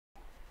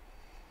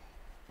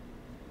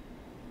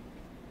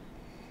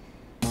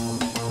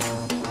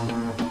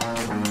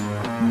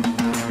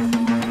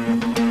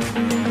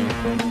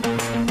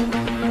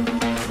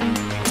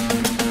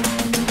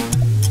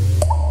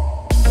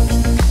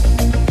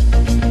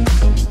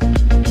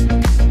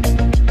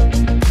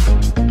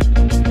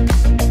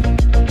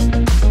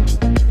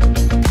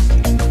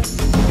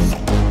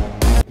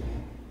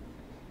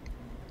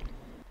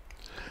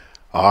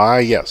Ah,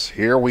 yes,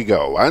 here we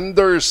go.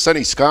 Under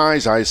sunny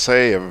skies, I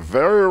say a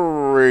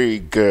very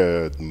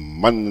good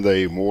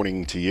Monday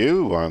morning to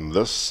you on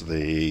this,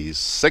 the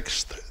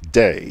 6th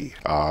day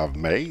of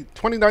May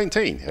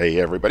 2019.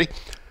 Hey, everybody.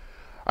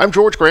 I'm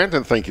George Grant,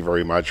 and thank you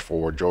very much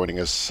for joining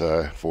us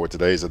for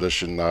today's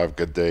edition of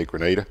Gudday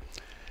Grenada.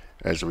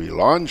 As we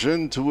launch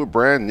into a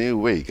brand new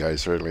week, I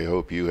certainly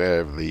hope you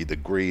have the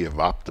degree of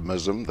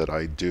optimism that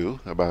I do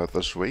about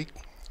this week.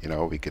 You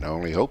know, we can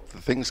only hope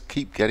that things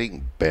keep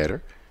getting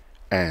better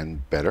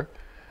and better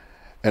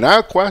in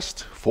our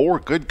quest for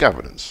good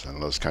governance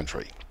in this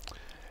country.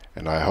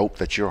 And I hope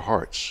that your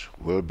hearts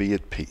will be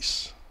at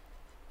peace.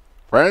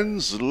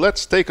 Friends,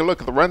 let's take a look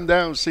at the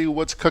rundown, see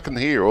what's cooking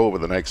here over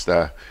the next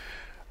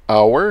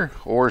hour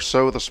or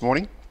so this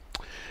morning.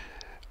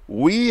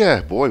 We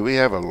have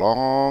a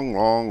long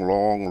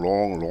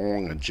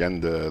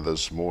agenda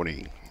this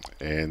morning.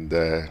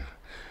 And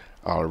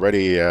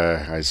already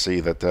I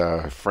see that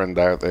a friend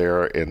out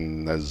there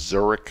in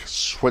Zurich,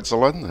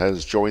 Switzerland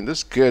has joined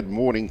us. Good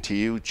morning to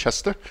you,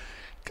 Chester.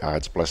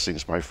 God's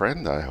blessings, my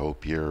friend. I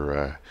hope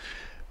you're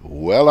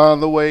well on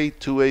the way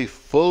to a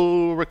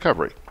full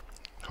recovery.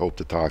 Hope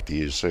to talk to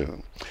you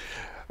soon.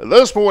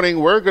 This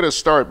morning we're going to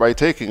start by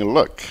taking a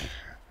look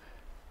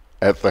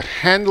at the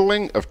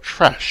handling of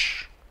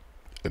trash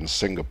in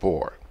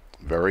Singapore.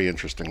 Very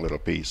interesting little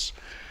piece.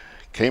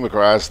 Came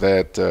across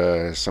that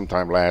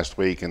sometime last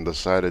week and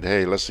decided,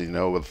 hey, listen, you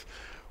know,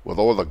 with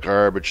all the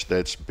garbage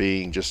that's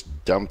being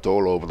just dumped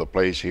all over the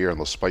place here in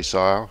the spice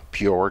aisle,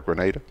 pure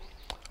Grenada,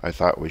 I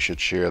thought we should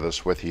share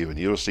this with you, and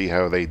you'll see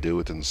how they do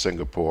it in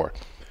Singapore.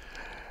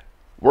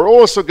 We're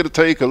also going to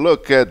take a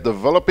look at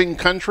developing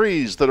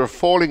countries that are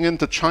falling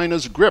into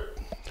China's grip.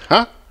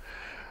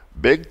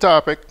 Big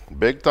topic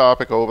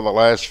over the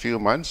last few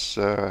months.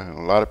 A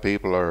lot of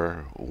people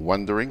are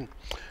wondering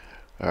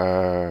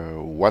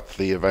what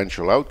the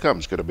eventual outcome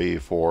is going to be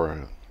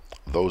for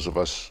those of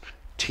us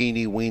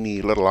teeny-weeny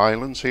little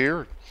islands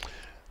here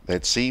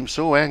that seem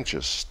so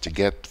anxious to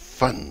get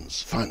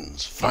funds.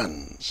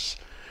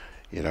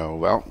 You know,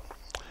 well,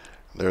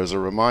 there's a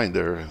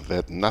reminder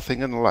that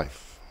nothing in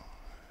life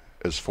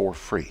is for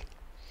free.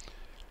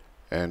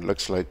 And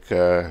looks like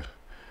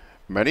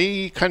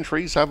many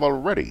countries have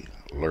already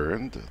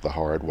learned the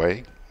hard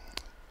way,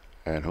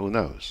 and who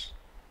knows,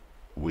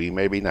 we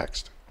may be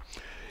next.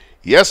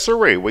 Yes,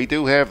 sirree, we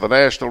do have the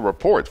national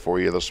report for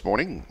you this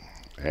morning,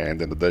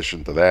 and in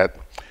addition to that,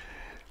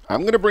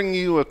 I'm going to bring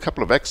you a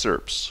couple of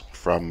excerpts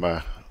from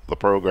the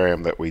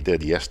program that we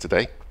did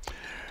yesterday.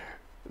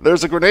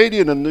 There's a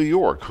Grenadian in New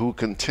York who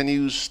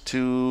continues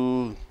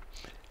to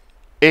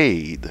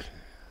aid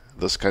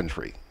this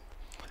country.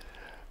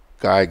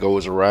 Guy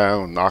goes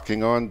around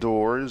knocking on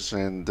doors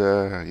and,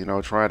 you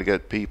know, trying to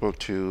get people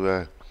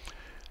to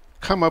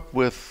come up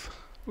with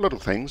little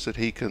things that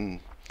he can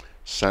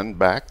send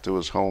back to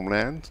his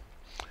homeland.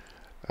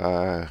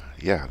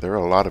 Yeah, there are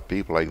a lot of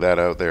people like that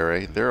out there,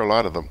 eh? There are a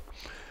lot of them.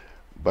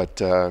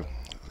 But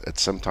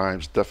it's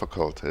sometimes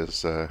difficult,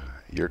 as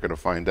you're going to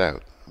find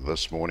out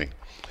this morning.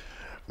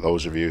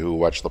 Those of you who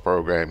watched the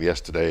program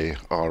yesterday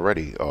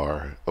already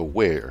are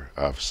aware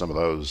of some of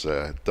those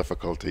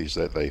difficulties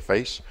that they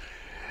face.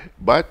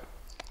 But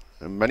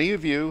many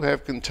of you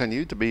have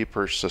continued to be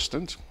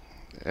persistent,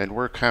 and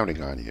we're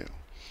counting on you.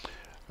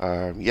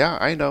 Yeah,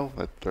 I know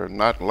that there are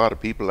not a lot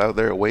of people out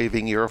there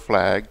waving your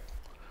flag,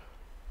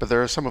 but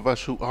there are some of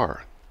us who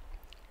are,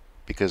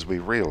 because we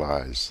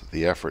realize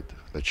the effort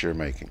that you're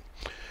making.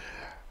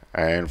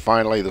 And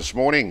finally this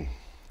morning,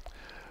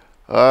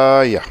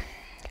 yeah,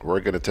 we're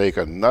going to take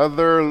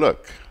another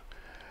look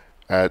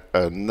at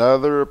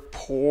another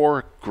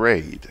poor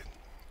grade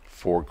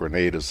for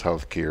Grenada's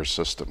healthcare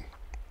system.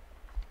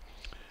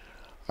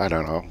 I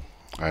don't know.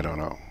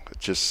 It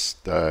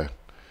just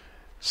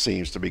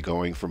seems to be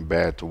going from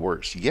bad to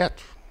worse.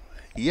 Yet,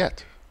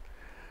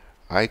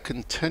 I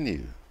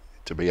continue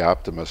to be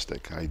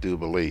optimistic. I do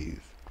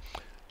believe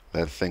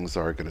that things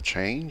are going to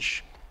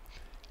change,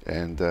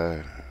 and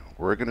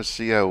we're going to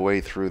see our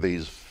way through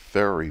these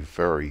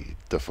very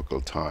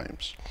difficult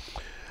times.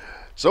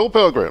 So,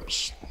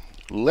 pilgrims,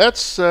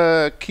 let's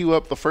cue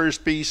up the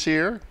first piece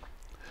here.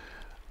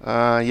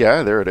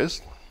 Yeah, there it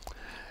is.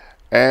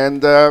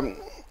 And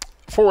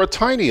for a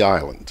tiny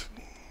island,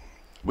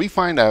 we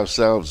find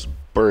ourselves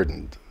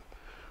burdened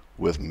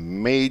with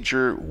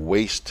major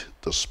waste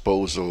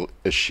disposal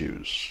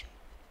issues.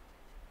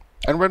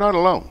 And we're not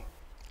alone.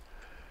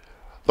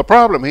 The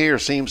problem here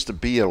seems to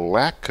be a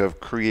lack of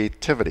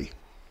creativity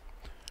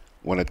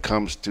when it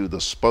comes to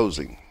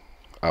disposing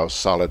our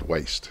solid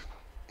waste.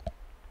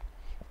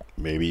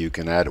 Maybe you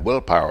can add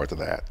willpower to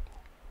that.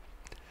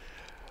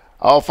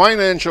 Our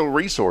financial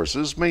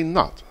resources may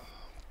not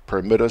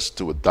permit us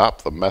to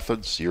adopt the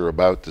methods you're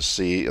about to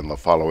see in the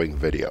following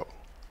video.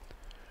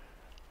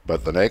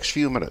 But the next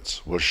few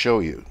minutes will show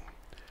you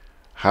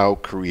how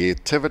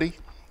creativity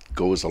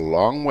goes a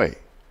long way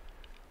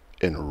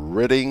in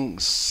ridding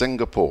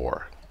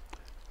Singapore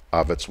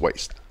of its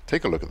waste.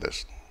 Take a look at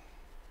this.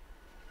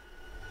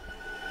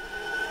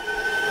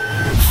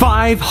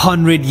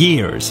 500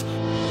 years.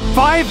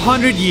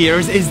 500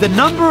 years is the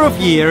number of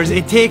years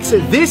it takes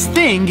this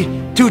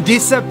thing to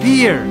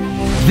disappear.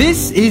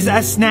 This is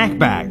a snack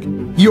bag.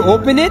 You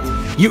open it,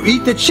 you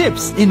eat the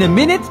chips in a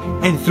minute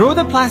and throw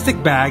the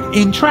plastic bag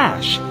in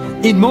trash.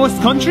 In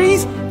most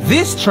countries,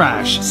 this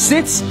trash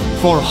sits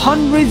for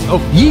hundreds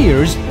of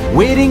years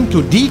waiting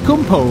to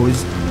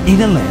decompose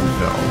in a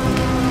landfill.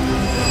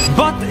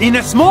 But in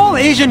a small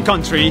Asian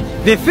country,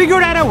 they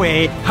figured out a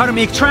way how to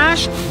make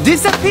trash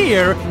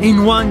disappear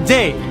in one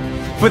day.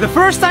 For the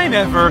first time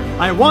ever,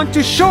 I want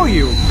to show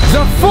you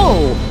the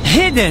full,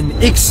 hidden,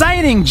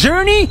 exciting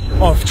journey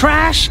of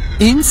trash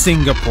in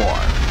Singapore.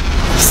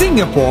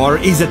 Singapore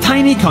is a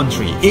tiny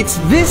country. It's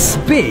this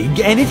big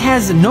and it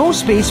has no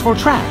space for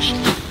trash.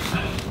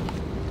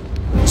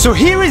 So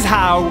here is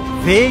how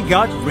they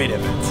got rid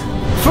of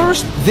it.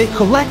 First, they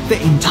collect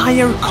the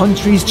entire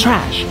country's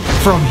trash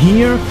from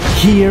here,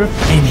 here,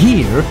 and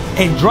here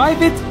and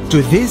drive it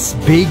to this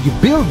big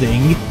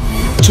building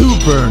to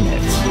burn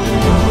it.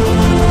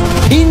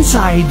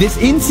 Inside this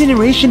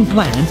incineration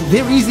plant,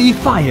 there is a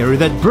fire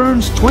that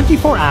burns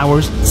 24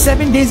 hours,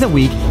 7 days a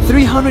week,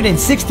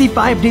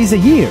 365 days a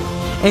year.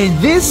 And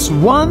this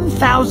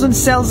 1000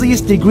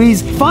 Celsius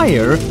degrees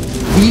fire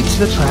eats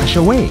the trash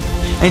away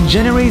and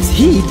generates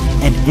heat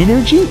and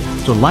energy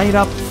to light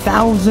up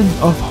thousands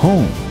of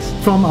homes.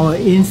 From our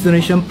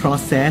incineration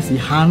process, we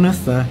harness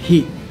the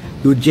heat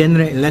to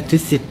generate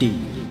electricity.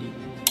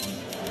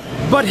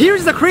 But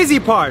here's the crazy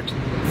part.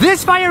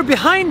 This fire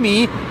behind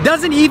me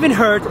doesn't even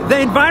hurt the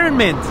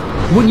environment.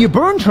 When you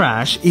burn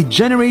trash, it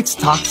generates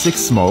toxic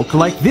smoke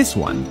like this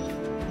one.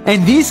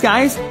 And these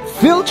guys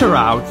filter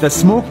out the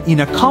smoke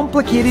in a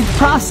complicated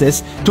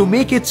process to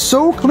make it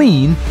so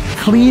clean,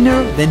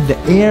 cleaner than the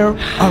air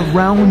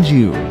around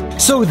you.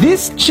 So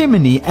this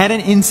chimney at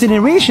an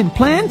incineration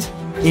plant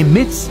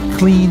emits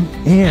clean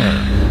air.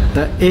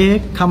 The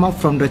air come out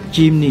from the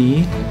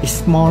chimney is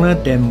smaller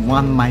than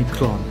 1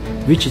 micron,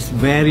 which is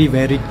very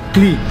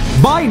clean.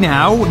 By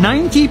now,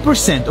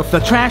 90% of the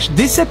trash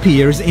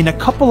disappears in a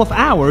couple of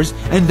hours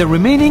and the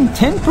remaining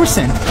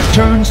 10%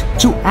 turns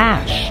to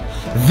ash.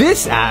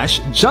 This ash,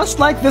 just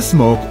like the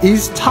smoke,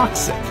 is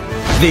toxic.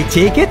 They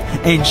take it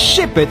and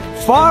ship it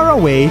far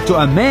away to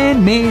a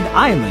man-made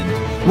island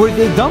where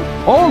they dump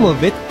all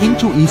of it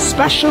into a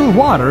special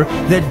water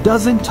that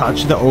doesn't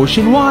touch the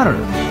ocean water.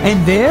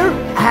 And there,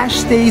 ash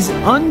stays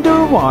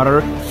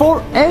underwater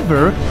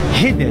forever,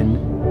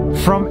 hidden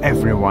from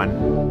everyone.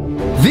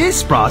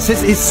 This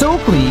process is so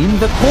clean,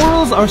 the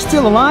corals are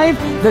still alive,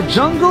 the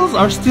jungles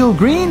are still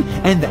green,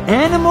 and the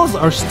animals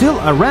are still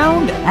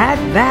around at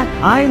that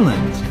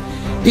island.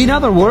 In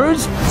other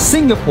words,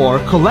 Singapore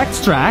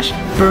collects trash,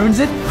 burns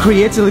it,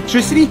 creates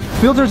electricity,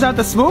 filters out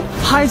the smoke,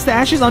 hides the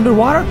ashes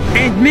underwater,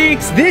 and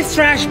makes this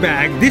trash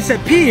bag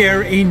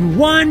disappear in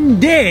one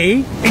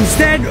day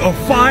instead of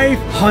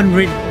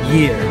 500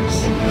 years.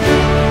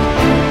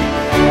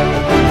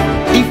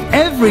 If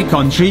every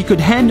country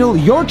could handle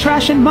your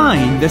trash and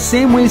mine the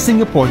same way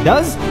Singapore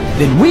does,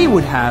 then we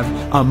would have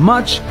a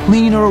much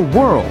cleaner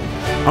world.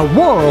 A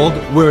world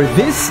where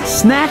this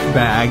snack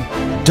bag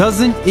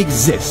doesn't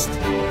exist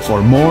for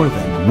more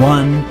than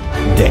one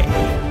day.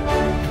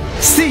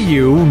 See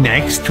you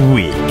next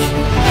week.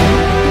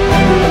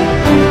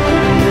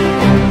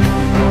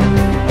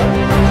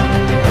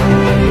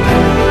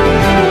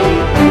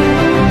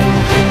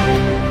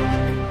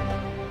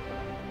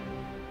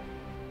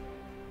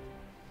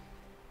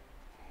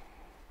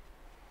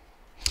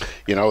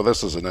 You know,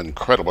 this is an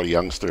incredible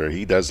youngster.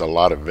 He does a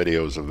lot of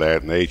videos of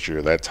that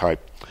nature, that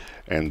type,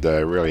 and I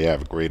really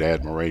have great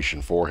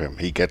admiration for him.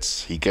 He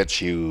gets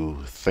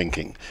you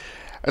thinking.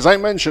 As I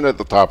mentioned at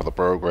the top of the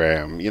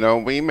program, you know,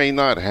 we may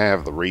not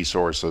have the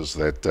resources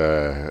that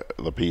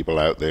the people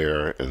out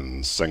there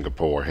in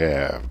Singapore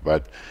have,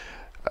 but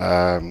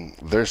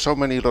there's so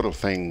many little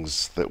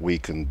things that we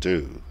can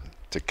do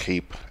to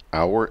keep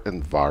our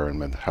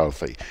environment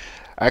healthy.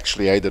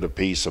 Actually, I did a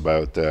piece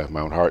about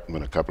Mount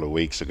Hartman a couple of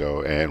weeks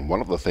ago, and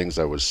one of the things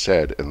that was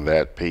said in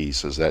that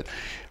piece is that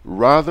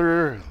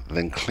rather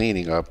than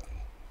cleaning up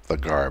the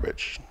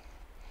garbage,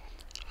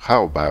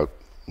 how about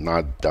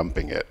not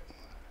dumping it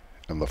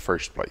in the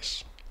first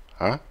place,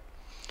 huh?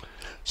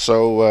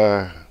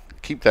 So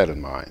keep that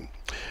in mind.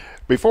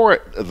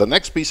 The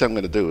next piece I'm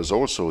going to do is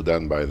also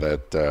done by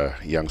that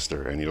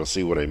youngster, and you'll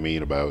see what I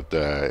mean about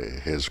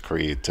his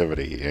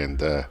creativity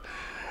and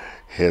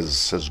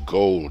his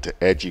goal to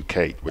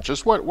educate, which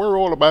is what we're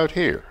all about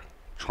here,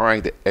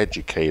 trying to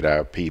educate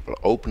our people,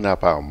 open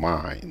up our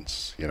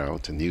minds, you know,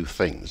 to new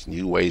things,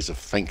 new ways of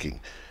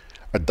thinking,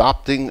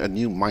 adopting a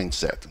new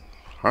mindset,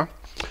 huh?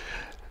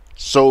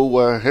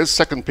 So his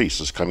second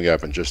piece is coming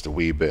up in just a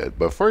wee bit.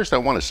 But first I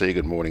want to say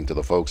good morning to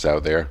the folks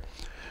out there.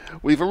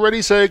 We've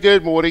already said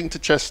good morning to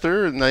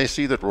Chester, and I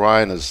see that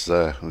Ryan is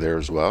there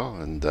as well,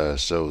 and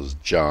so is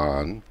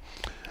John.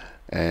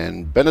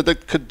 And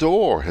Benedict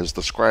Cador is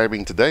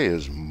describing today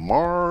as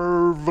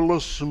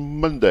Marvelous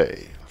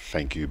Monday.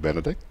 Thank you,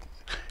 Benedict.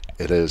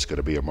 It is going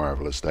to be a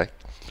marvelous day.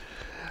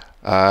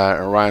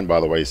 And Ryan, by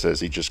the way, says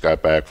he just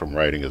got back from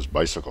riding his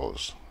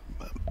bicycles.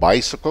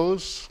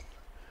 Bicycles?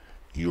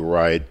 You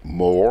ride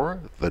more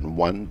than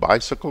one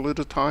bicycle at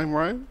a time,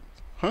 right?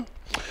 Huh?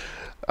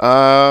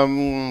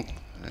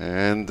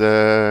 And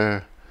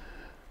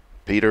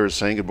Peter is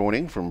saying good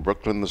morning from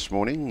Brooklyn this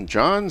morning.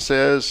 John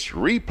says,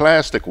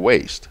 re-plastic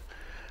waste.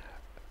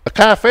 A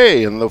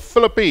cafe in the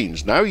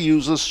Philippines now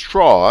uses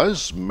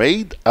straws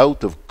made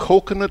out of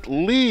coconut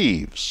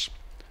leaves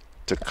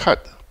to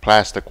cut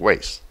plastic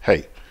waste.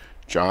 Hey,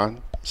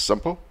 John,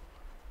 simple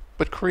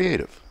but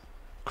creative.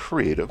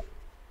 Creative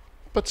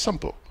but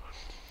simple.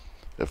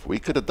 If we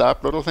could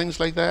adopt little things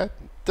like that,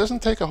 it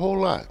doesn't take a whole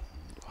lot.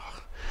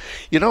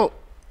 You know,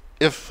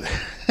 if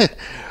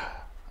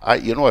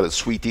you know what a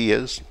sweetie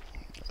is?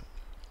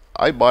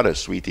 I bought a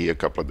sweetie a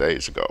couple of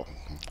days ago.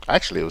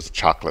 Actually, it was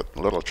chocolate,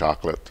 a little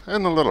chocolate,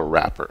 and a little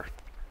wrapper.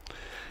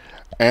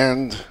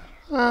 And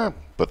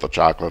put the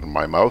chocolate in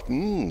my mouth.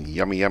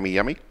 Yummy, yummy,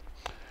 yummy.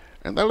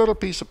 And that little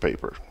piece of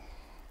paper,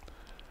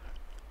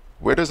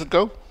 where does it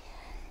go?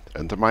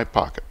 Into my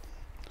pocket.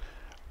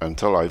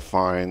 Until I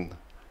find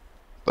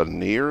the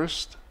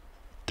nearest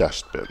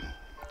dustbin.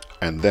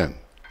 And then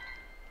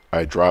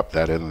I drop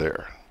that in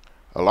there.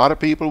 A lot of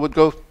people would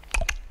go,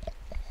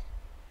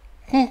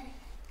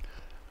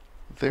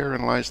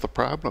 therein lies the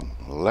problem.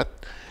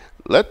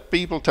 Let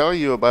people tell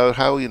you about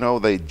how, you know,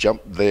 they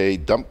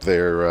dump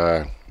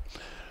their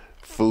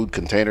food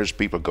containers.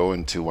 People go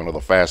into one of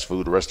the fast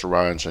food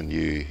restaurants and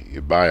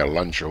you buy a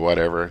lunch or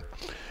whatever.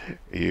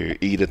 You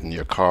eat it in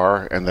your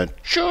car and then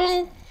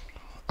choo,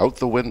 out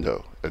the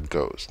window it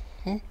goes.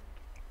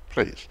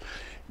 Please.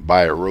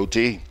 Buy a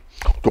roti,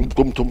 tum,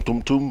 tum, tum,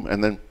 tum, tum,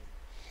 and then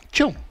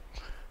choo,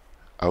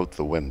 out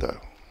the window.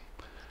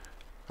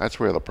 That's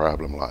where the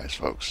problem lies,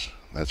 folks.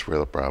 That's where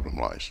the problem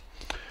lies.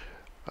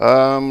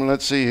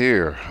 Let's see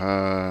here.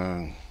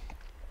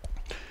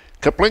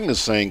 Kipling is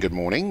saying good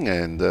morning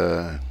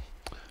and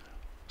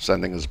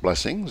sending his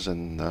blessings.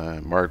 And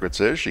Margaret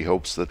says she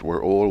hopes that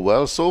we're all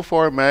well. So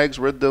far, Mags,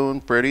 we're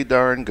doing pretty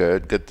darn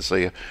good. Good to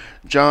see you.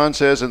 John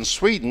says in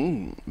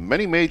Sweden,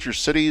 many major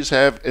cities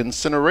have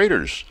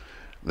incinerators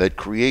that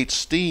create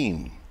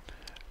steam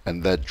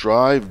and that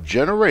drive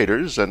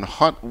generators and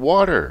hot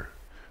water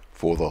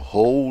for the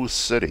whole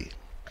city.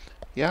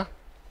 Yeah.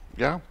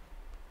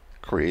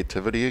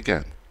 Creativity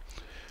again.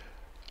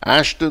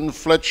 Ashton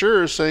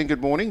Fletcher is saying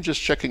good morning,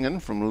 just checking in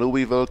from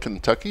Louisville,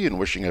 Kentucky, and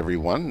wishing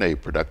everyone a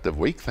productive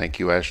week. Thank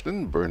you,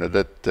 Ashton.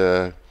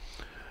 Bernard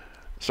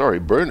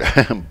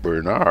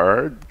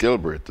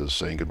Gilbert is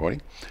saying good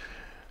morning.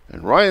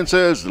 And Ryan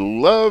says,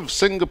 love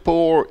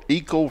Singapore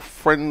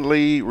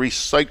eco-friendly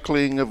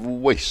recycling of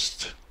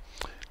waste.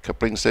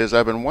 Kipling says,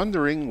 I've been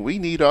wondering, we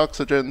need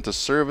oxygen to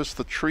service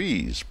the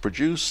trees,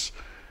 produce...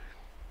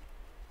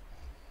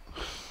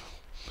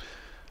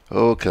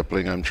 Oh,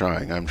 Kipling, I'm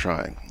trying.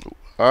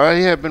 I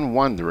have been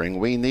wondering,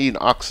 we need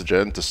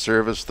oxygen to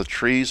service the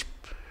trees,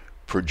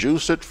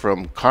 produce it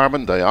from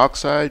carbon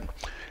dioxide.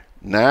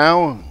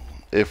 Now,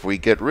 if we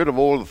get rid of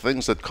all the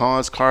things that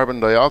cause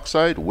carbon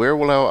dioxide, where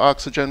will our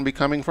oxygen be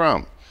coming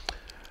from?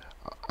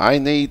 I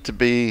need to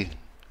be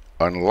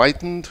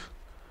enlightened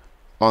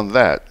on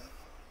that.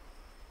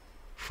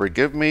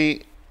 Forgive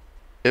me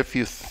if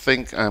you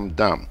think I'm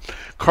dumb.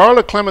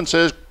 Carla Clement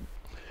says,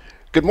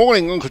 good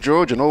morning, Uncle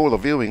George, and all the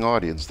viewing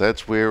audience.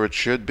 That's where it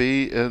should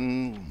be,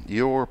 in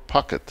your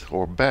pocket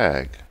or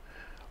bag,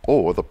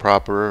 or the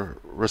proper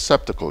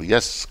receptacle.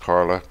 Yes,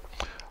 Carla,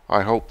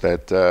 I hope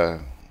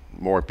that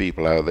more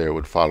people out there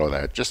would follow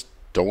that. Just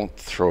don't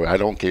throw it. I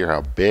don't care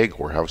how big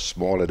or how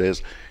small it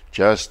is.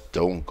 Just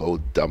don't go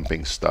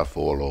dumping stuff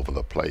all over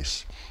the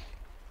place.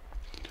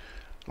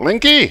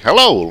 Linky,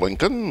 hello,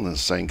 Lincoln, is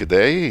saying good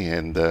day,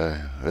 and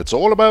it's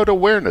all about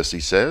awareness, he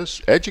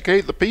says.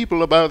 Educate the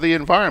people about the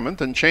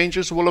environment and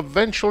changes will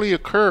eventually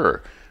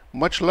occur.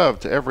 Much love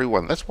to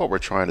everyone. That's what we're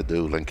trying to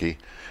do, Linky.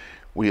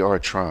 We are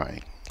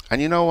trying.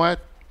 And you know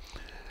what?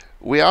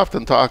 We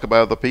often talk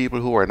about the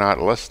people who are not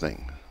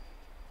listening.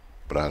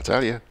 But I'll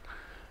tell you,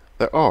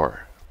 there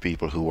are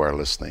people who are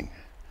listening,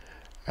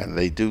 and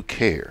they do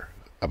care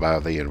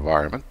about the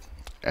environment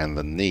and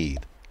the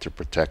need to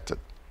protect it.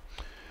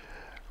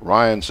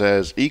 Ryan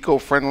says,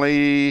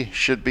 eco-friendly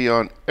should be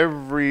on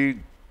every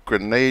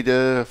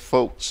Grenada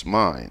folks'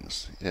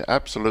 minds. Yeah,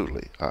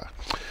 absolutely.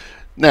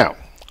 Now,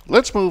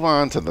 let's move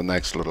on to the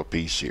next little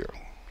piece here.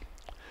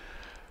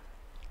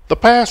 The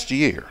past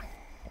year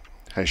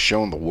has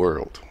shown the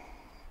world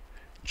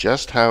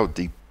just how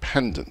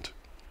dependent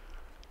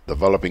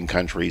developing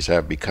countries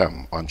have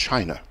become on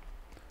China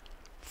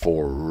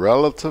for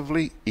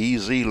relatively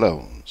easy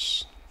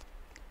loans,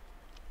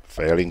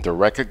 failing to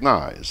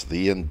recognize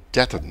the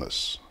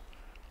indebtedness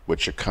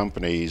which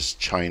accompanies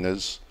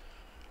China's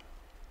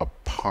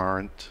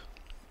apparent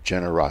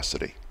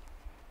generosity.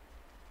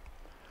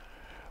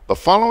 The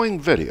following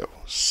video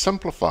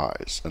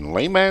simplifies in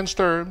layman's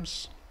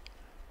terms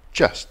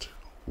just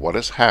what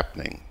is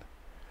happening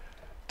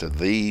to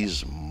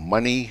these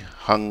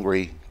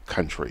money-hungry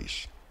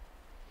countries.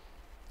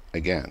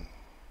 Again,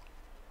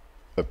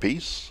 a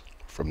piece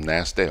from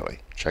NAS Daily.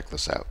 Check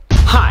this out.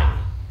 Hi!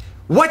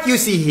 What you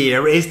see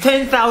here is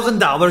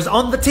 $10,000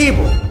 on the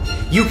table.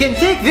 You can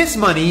take this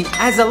money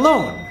as a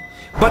loan,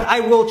 but I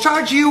will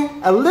charge you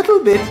a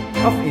little bit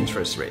of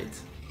interest rate.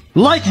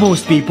 Like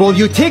most people,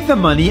 you take the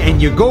money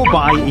and you go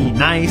buy a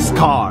nice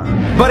car.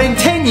 But in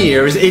 10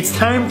 years, it's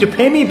time to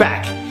pay me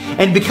back.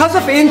 And because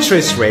of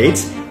interest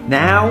rates,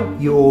 now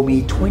you owe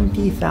me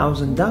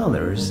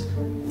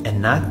 $20,000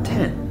 and not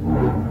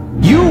 10.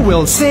 You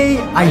will say,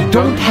 I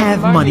don't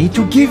have money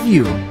to give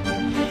you.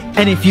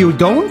 And if you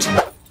don't,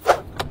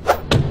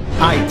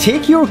 I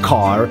take your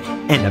car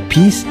and a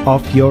piece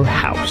of your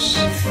house.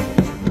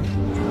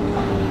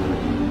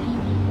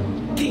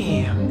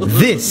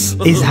 This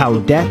is how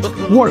debt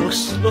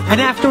works.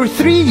 And after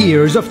 3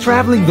 years of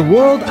traveling the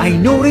world, I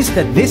noticed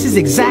that this is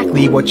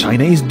exactly what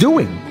China is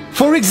doing.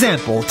 For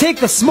example, take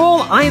the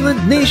small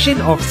island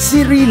nation of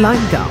Sri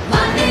Lanka.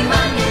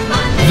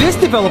 This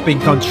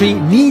developing country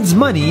needs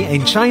money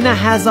and China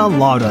has a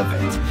lot of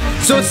it.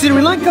 So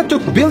Sri Lanka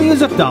took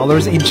billions of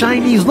dollars in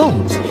Chinese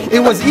loans.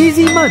 It was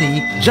easy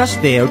money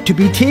just there to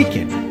be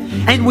taken.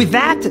 And with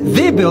that,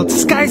 they built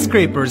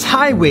skyscrapers,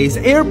 highways,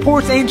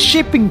 airports, and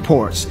shipping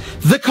ports.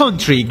 The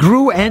country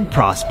grew and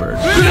prospered.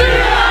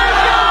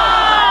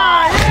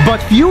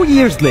 But few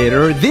years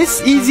later,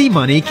 this easy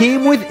money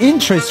came with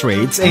interest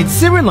rates, and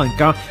Sri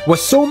Lanka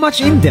was so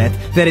much in debt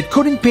that it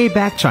couldn't pay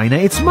back China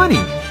its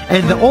money.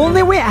 And the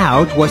only way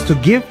out was to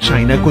give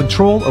China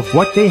control of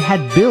what they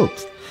had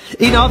built.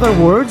 In other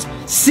words,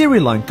 Sri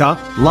Lanka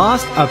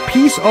lost a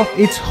piece of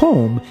its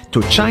home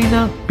to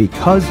China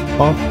because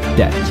of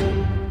debt.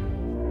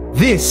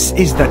 This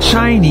is the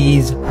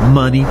Chinese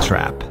money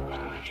trap.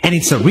 And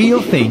it's a real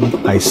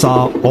thing I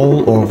saw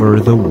all over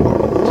the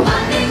world.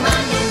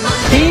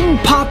 In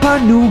Papua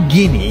New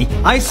Guinea,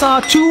 I saw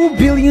 $2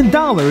 billion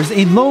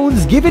in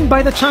loans given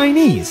by the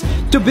Chinese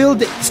to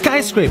build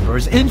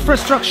skyscrapers,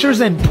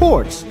 infrastructures, and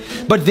ports.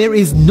 But there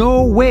is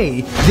no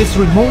way this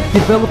remote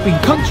developing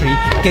country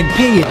can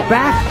pay it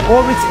back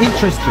or its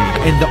interest rate.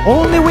 And the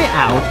only way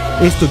out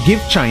is to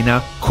give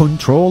China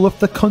control of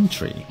the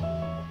country.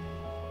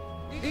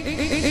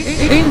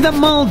 In the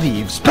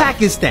Maldives,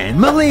 Pakistan,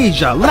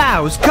 Malaysia,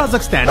 Laos,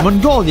 Kazakhstan,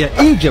 Mongolia,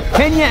 Egypt,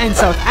 Kenya, and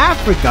South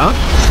Africa,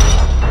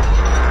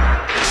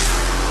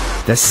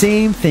 the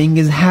same thing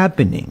is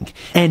happening,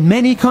 and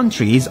many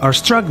countries are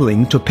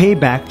struggling to pay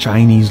back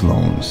Chinese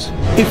loans.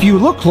 If you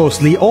look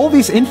closely, all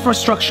these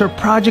infrastructure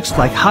projects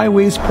like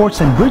highways, ports,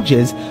 and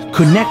bridges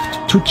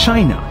connect to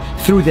China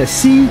through the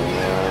sea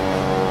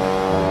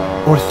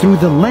or through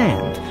the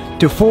land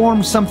to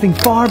form something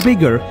far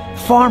bigger,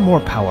 far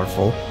more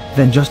powerful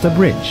than just a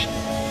bridge.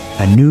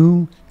 A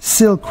new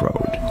Silk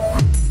Road.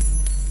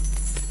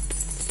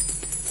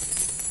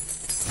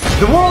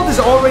 The world is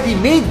already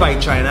made by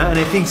China, and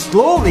I think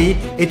slowly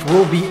it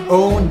will be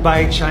owned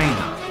by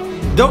China.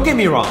 Don't get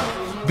me wrong,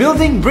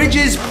 building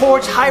bridges,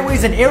 ports,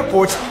 highways, and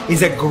airports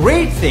is a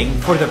great thing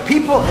for the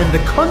people and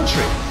the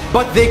country,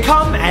 but they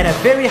come at a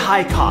very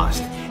high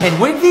cost. And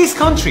when these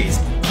countries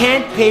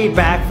can't pay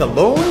back the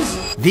loans,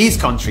 these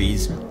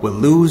countries will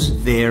lose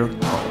their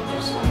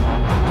homes.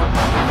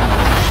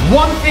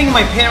 One thing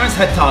my parents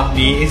had taught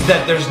me is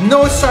that there's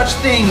no such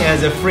thing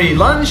as a free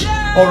lunch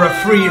or a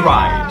free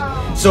ride.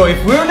 So if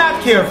we're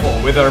not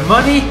careful with our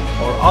money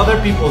or other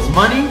people's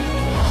money,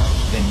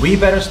 then we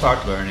better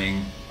start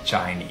learning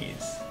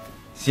Chinese.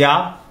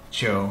 Xia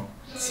Qiu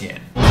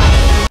Xian.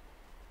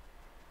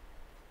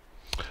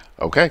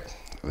 Okay,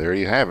 there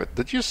you have it.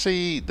 Did you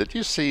see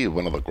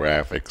one of the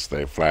graphics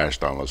they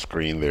flashed on the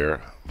screen there?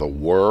 The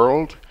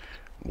world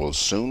will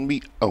soon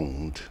be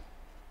owned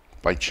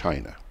by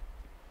China.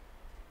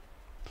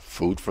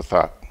 Food for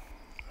thought.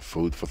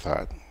 Food for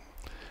thought.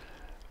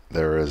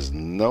 There is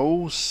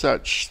no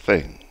such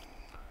thing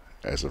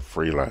as a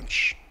free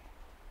lunch.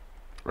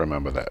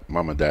 Remember that.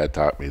 Mom and Dad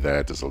taught me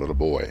that as a little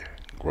boy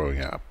growing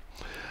up.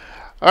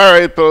 All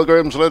right,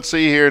 pilgrims, let's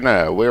see here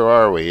now. Where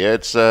are we?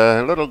 It's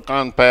a little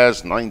gone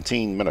past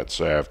 19 minutes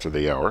after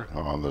the hour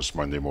on this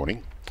Monday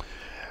morning.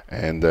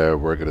 And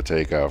we're going to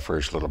take our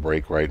first little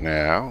break right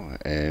now.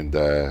 And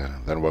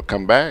then we'll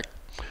come back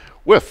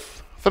with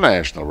the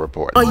National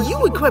Report. Are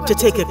you equipped to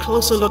take a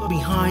closer look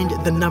behind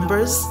the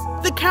numbers?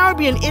 The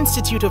Caribbean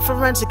Institute of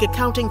Forensic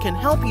Accounting can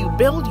help you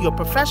build your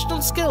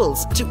professional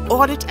skills to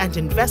audit and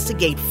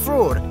investigate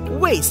fraud,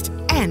 waste,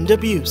 and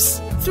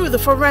abuse. Through the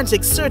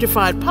Forensic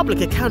Certified Public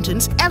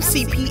Accountants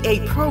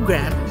FCPA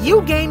program,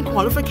 you gain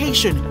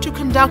qualification to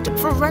conduct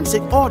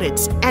forensic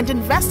audits and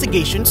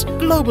investigations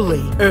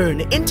globally. Earn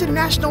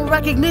international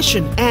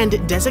recognition and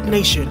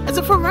designation as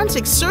a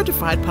Forensic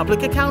Certified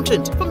Public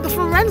Accountant from the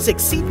Forensic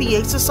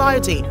CPA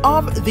Society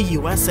of the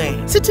USA.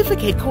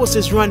 Certificate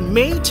courses run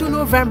May to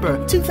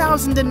November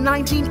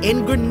 2019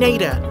 in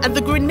Grenada at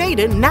the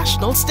Grenada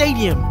National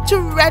Stadium. To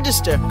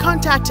register,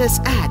 contact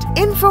us at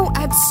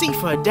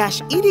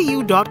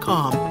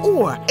info@cfa-edu.com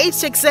or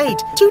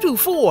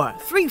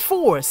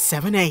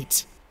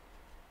 868-224-3478.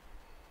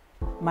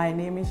 My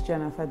name is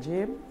Jennifer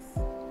James,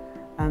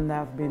 and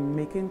I've been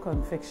making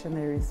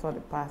confectionaries for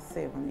the past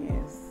 7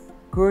 years.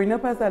 Growing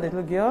up as a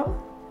little girl,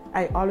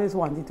 I always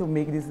wanted to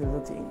make these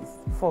little things: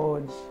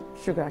 forge,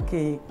 sugar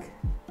cake,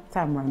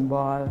 tamarind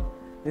ball,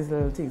 these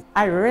little things.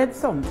 I read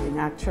something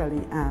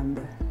actually, and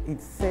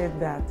it said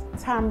that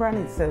tamarind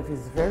itself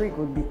is very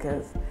good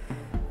because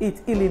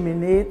it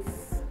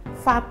eliminates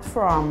fat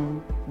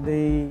from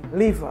the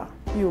liver.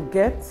 You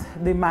get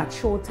the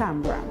mature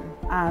tamarind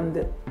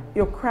and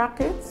you crack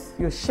it,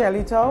 you shell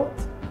it out.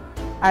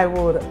 I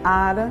would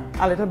add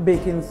a little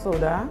baking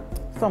soda,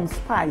 some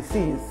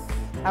spices.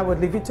 I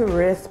would leave it to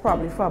rest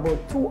probably for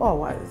about 2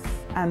 hours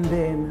and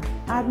then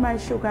add my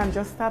sugar and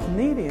just start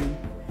kneading.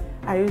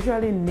 I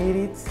usually knead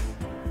it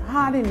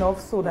hard enough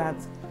so that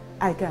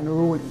I can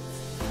roll it.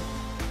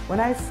 When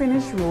I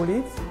finish roll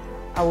it,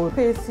 I will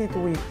paste it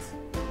with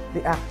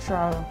the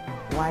actual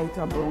white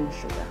or brown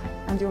sugar,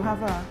 and you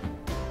have a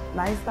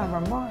nice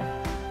tamarind ball.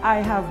 I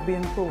have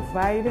been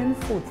providing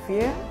food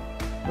fair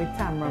with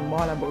tamarind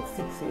ball about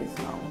 6 years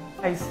now.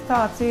 I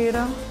started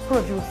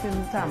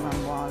producing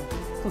tamarind ball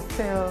to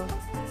sell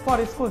for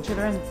the school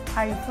children.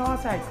 I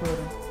thought I could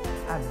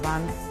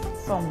advance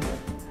somewhere.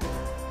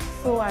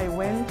 So I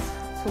went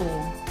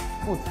to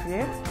food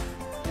fair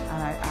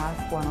and I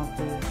asked one of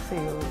the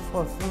sales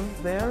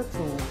persons there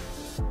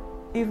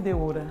if they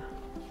would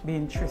be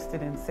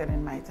interested in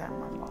selling my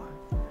tamarind ball.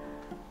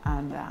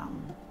 And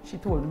she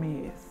told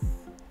me yes.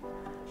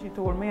 She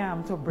told me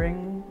to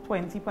bring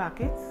 20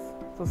 packets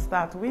to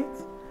start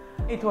with.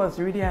 It was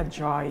really a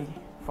joy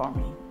for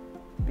me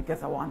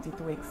because I wanted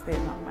to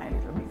extend on my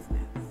little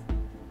business.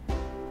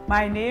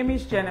 My name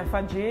is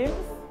Jennifer James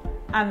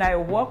and I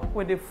work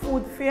with the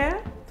food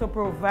fair to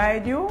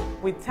provide you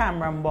with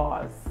tamarind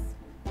balls.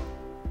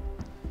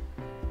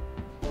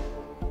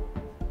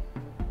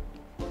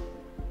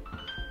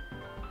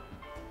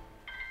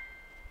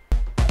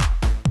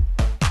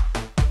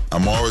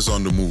 I'm always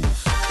on the move.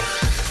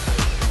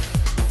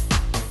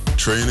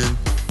 Training,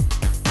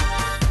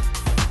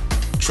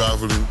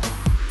 traveling,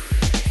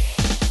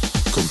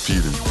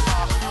 competing.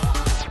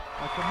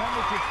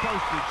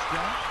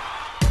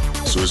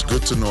 So it's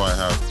good to know I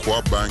have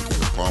Quad Bank in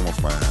the palm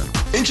of my hand.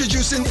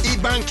 Introducing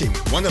e-banking,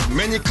 one of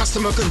many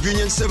customer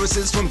convenience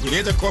services from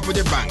Grenada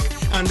Cooperative Bank,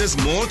 and there's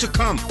more to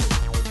come.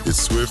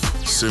 It's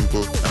swift,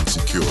 simple, and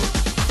secure.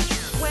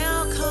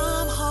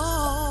 Welcome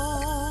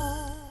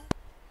home.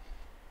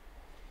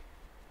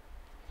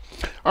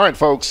 All right,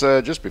 folks,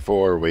 just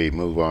before we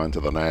move on to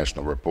the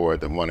national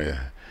report, I want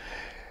to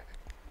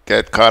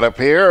get caught up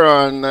here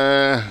on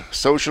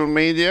social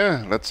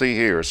media. Let's see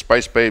here.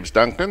 Spice Babes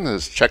Duncan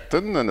has checked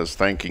in and is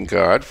thanking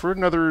God for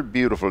another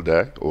beautiful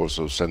day.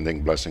 Also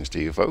sending blessings to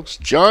you folks.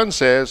 John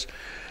says,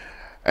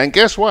 and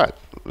guess what?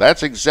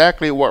 That's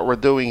exactly what we're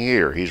doing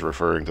here. He's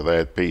referring to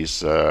that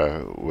piece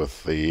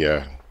with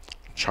the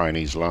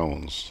Chinese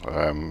loans.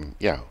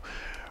 Yeah.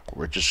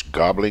 We're just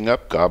gobbling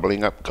up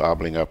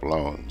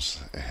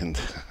loans. And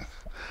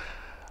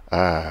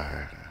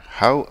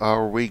how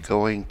are we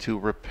going to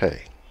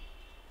repay?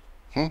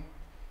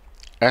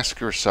 Ask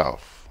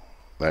yourself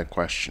that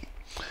question.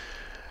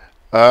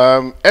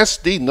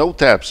 SD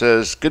NoTap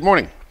says, good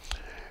morning.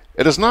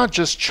 It is not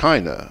just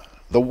China.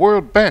 The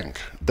World Bank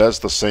does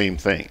the same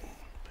thing.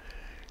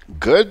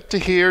 Good to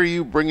hear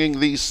you bringing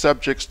these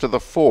subjects to the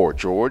fore,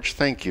 George.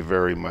 Thank you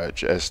very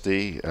much,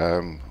 SD.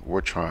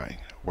 We're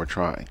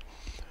trying.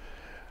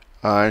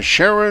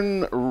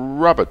 Sharon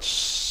Roberts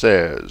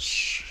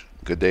says,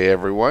 good day,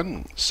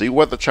 everyone. See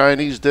what the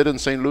Chinese did in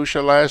St.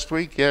 Lucia last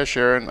week? Yeah,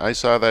 Sharon, I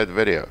saw that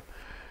video.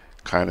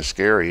 Kind of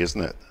scary,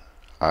 isn't it?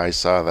 I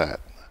saw that.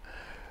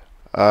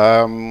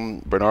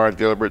 Bernard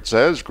Gilbert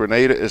says,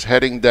 Grenada is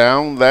heading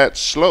down that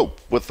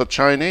slope with the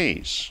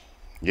Chinese.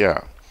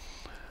 Yeah.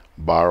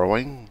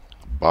 Borrowing.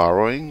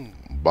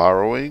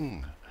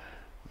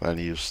 Then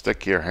you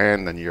stick your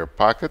hand in your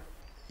pocket,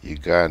 you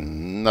got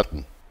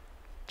nothing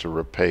to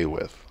repay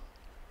with.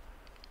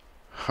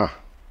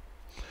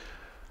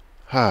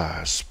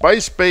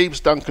 Spice Babes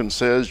Duncan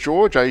says,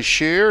 George, I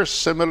share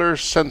similar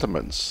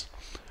sentiments.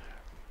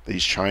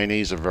 These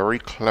Chinese are very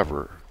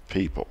clever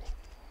people.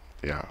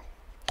 Yeah.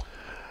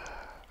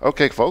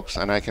 Okay, folks,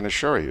 and I can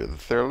assure you that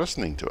they're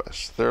listening to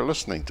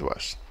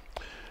us.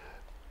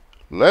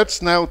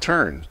 Let's now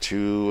turn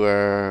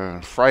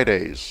to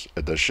Friday's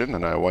edition,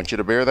 and I want you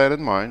to bear that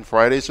in mind,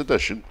 Friday's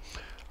edition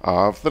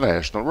of the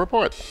National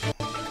Report.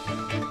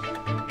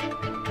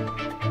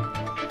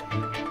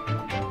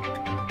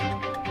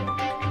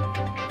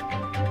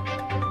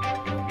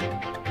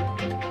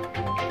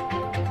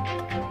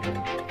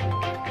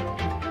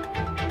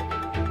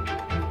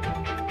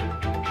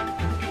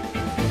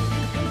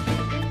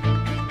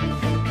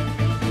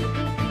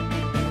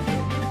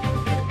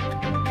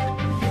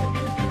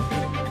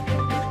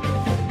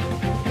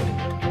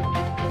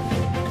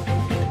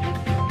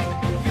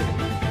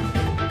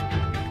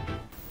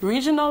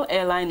 Regional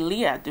airline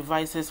Leah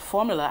devises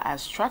formula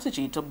as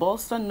strategy to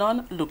bolster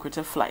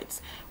non-lucrative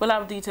flights. We'll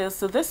have details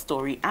to this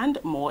story and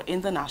more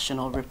in the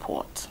National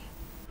Report.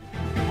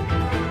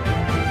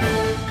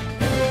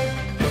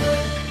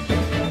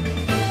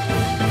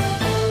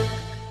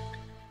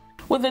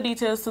 With the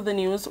details to the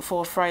news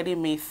for Friday,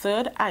 May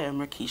 3rd, I am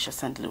Rakisha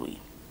St. Louis.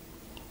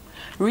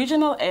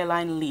 Regional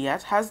airline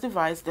Liat has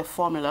devised a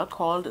formula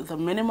called the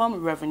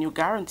Minimum Revenue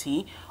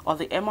Guarantee, or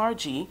the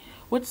MRG,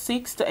 which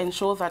seeks to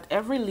ensure that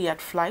every Liat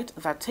flight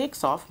that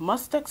takes off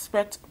must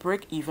expect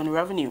break-even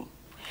revenue.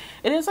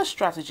 It is a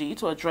strategy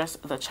to address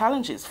the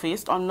challenges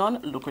faced on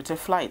non-lucrative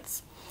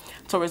flights.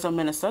 Tourism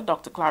Minister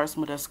Dr. Clarence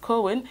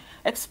Modest-Cohen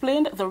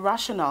explained the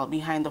rationale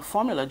behind the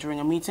formula during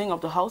a meeting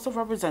of the House of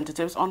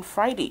Representatives on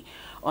Friday,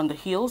 on the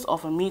heels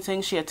of a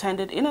meeting she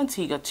attended in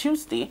Antigua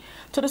Tuesday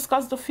to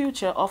discuss the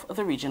future of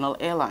the regional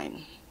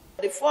airline.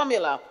 The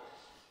formula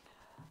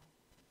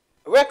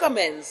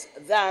recommends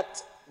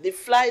that the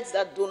flights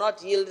that do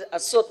not yield a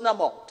certain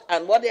amount,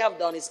 and what they have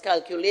done is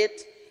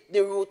calculate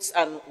the routes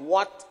and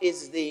what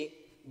is the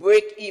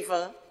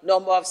break-even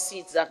number of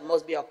seats that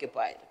must be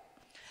occupied.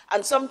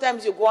 And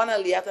sometimes you go on a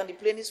Liat and the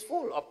plane is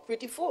full or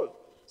pretty full.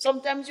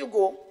 Sometimes you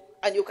go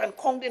and you can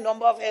count the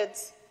number of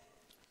heads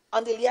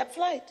on the Liat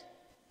flight.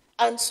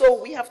 And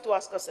so we have to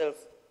ask ourselves,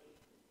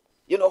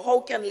 you know, how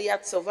can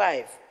Liat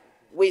survive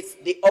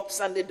with the ups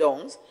and the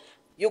downs?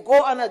 You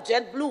go on a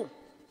JetBlue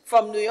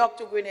from New York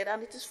to Grenada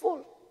and it is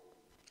full.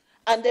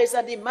 And there's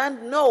a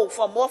demand now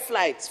for more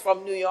flights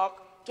from New York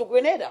to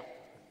Grenada.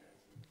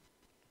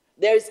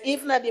 There is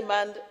even a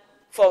demand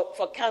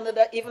for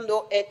Canada, even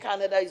though Air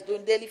Canada is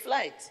doing daily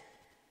flights.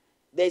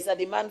 There's a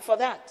demand for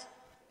that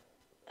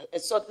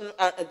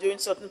during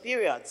certain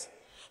periods.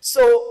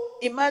 So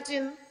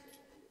imagine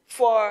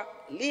for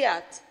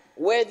Liat,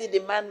 where the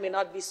demand may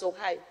not be so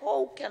high,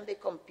 how can they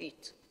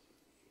compete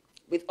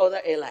with other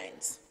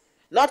airlines?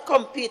 Not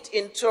compete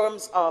in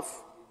terms of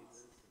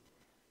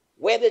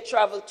where they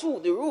travel to,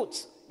 the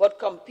routes, but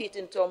compete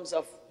in terms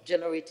of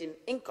generating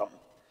income.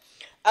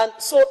 And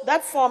so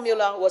that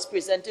formula was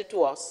presented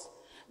to us,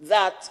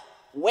 that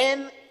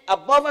when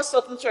above a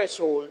certain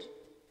threshold,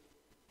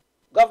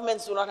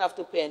 governments do not have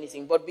to pay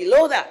anything. But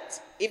below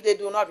that, if they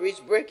do not reach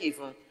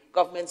break-even,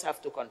 governments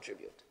have to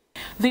contribute.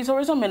 The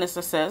tourism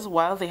minister says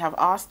while they have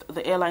asked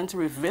the airline to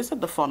revisit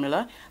the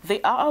formula,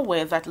 they are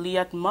aware that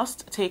Liat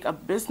must take a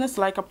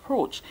business-like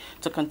approach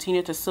to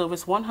continue to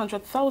service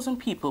 100,000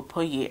 people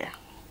per year.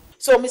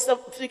 So, Mr.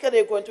 Speaker,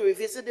 they're going to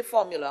revisit the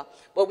formula,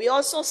 but we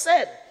also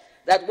said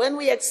that when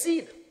we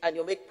exceed and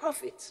you make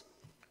profits,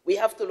 we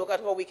have to look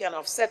at how we can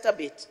offset a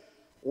bit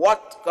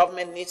what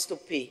government needs to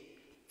pay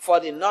for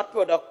the not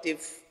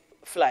productive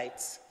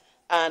flights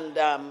and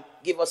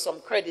give us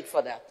some credit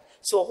for that.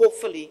 So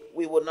hopefully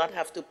we will not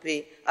have to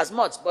pay as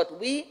much. But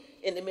we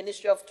in the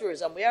Ministry of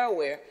Tourism, we are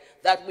aware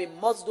that we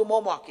must do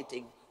more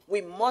marketing.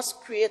 We must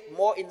create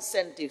more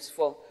incentives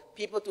for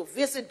people to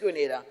visit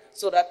Grenada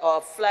so that our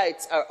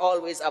flights are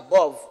always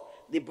above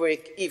the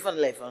break-even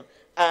level.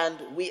 And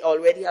we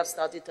already have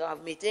started to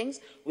have meetings.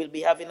 We'll be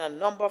having a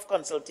number of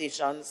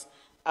consultations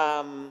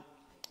in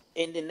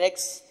the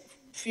next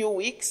few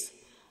weeks.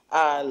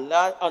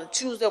 On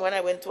Tuesday, when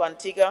I went to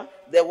Antigua,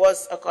 there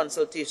was a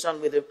consultation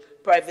with the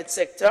private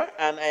sector,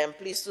 and I am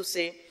pleased to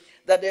say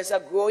that there's a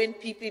growing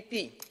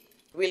PPP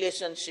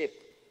relationship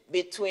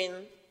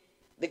between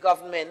the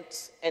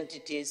government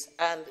entities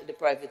and the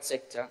private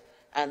sector,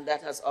 and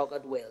that has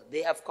augured well.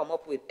 They have come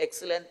up with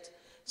excellent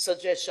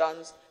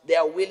suggestions. They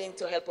are willing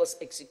to help us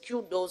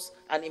execute those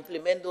and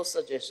implement those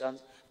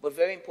suggestions, but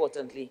very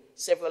importantly,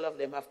 several of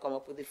them have come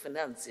up with the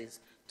finances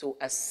to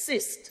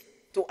assist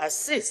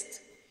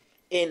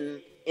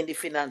in the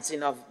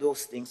financing of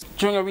those things.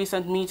 During a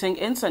recent meeting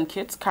in St.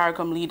 Kitts,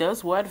 CARICOM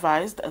leaders were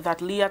advised that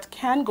Liat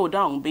can go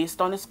down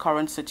based on its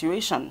current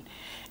situation.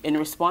 In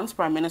response,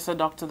 Prime Minister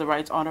Dr. the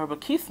Right Honorable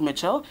Keith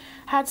Mitchell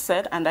had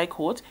said, and I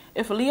quote,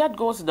 "If Liat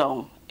goes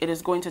down, it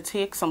is going to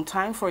take some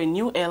time for a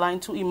new airline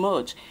to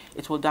emerge.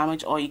 It will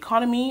damage our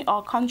economy,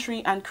 our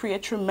country, and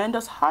create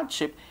tremendous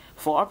hardship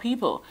for our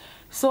people.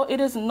 So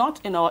it is not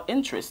in our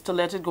interest to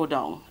let it go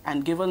down.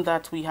 And given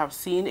that we have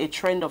seen a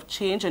trend of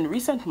change in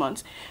recent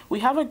months, we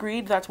have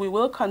agreed that we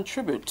will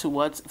contribute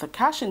towards the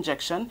cash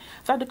injection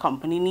that the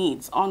company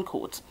needs,"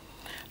 unquote.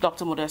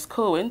 Dr.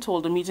 Modest-Cohen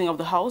told the meeting of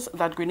the House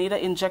that Grenada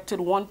injected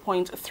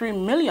 $1.3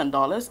 million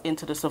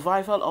into the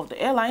survival of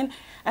the airline,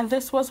 and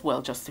this was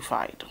well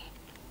justified.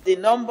 The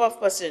number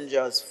of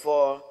passengers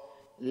for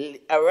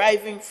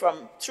arriving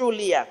through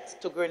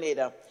Liat to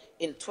Grenada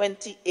in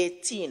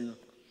 2018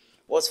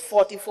 was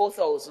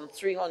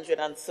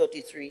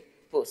 44,333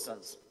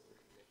 persons.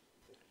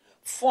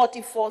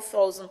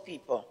 44,000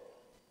 people,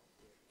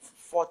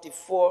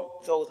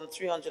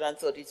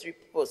 44,333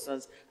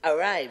 persons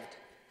arrived.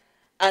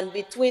 And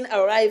between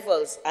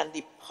arrivals and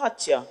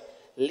departure,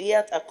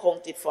 Liat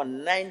accounted for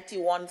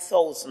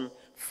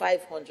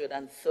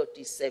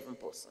 91,537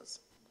 persons.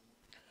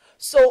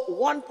 So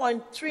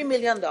 $1.3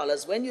 million,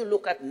 when you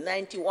look at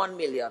 91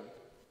 million,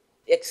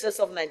 excess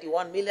of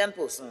 91 million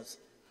persons,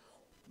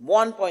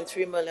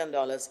 $1.3 million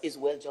is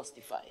well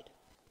justified.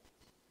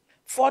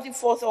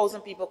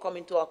 44,000 people come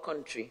into our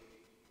country,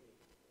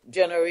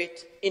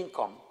 generate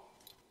income.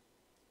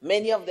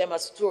 Many of them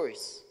as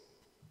tourists.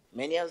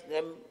 Many of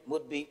them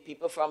would be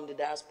people from the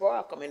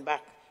diaspora coming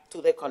back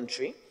to their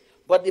country,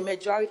 but the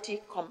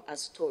majority come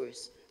as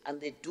tourists,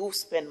 and they do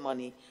spend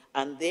money,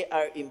 and they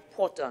are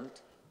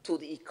important to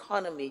the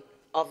economy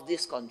of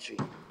this country.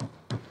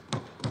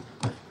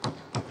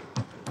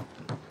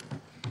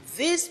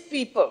 These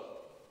people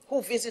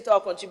who visit our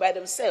country by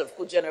themselves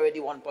could generate the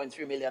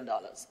 $1.3 million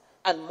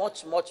and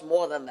much, much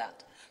more than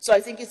that. So I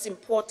think it's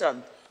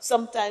important.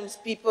 Sometimes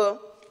people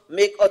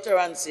make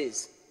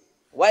utterances.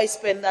 Why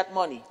spend that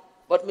money?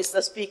 But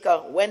Mr. Speaker,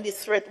 when the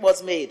threat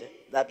was made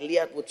that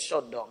LIAT would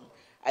shut down,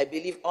 I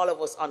believe all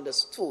of us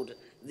understood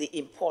the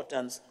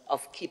importance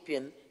of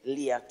keeping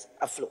LIAT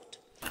afloat.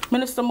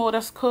 Minister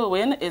Modest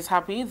Kerwin is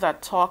happy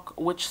that talk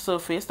which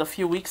surfaced a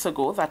few weeks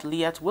ago that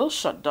LIAT will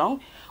shut down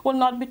will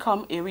not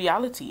become a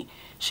reality.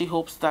 She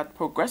hopes that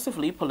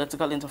progressively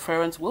political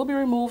interference will be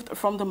removed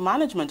from the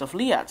management of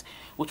LIAT,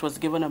 which was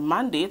given a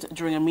mandate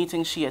during a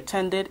meeting she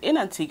attended in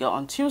Antigua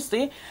on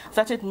Tuesday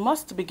that it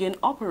must begin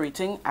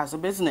operating as a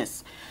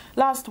business.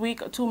 Last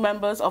week, 2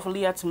 members of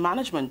LIAT's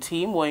management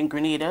team were in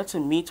Grenada to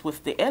meet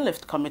with the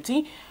Airlift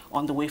Committee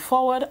on the way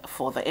forward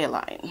for the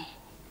airline.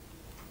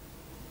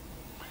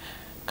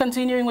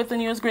 Continuing with the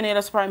news,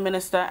 Grenada's Prime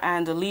Minister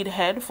and the lead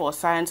head for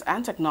science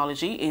and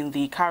technology in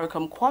the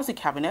CARICOM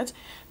quasi-cabinet,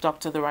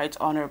 Dr. the Right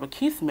Honorable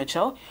Keith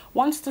Mitchell,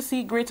 wants to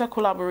see greater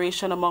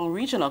collaboration among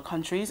regional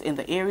countries in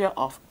the area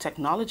of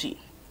technology.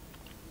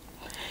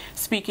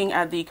 Speaking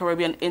at the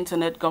Caribbean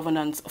Internet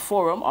Governance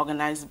Forum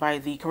organized by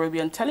the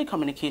Caribbean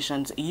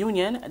Telecommunications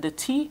Union, the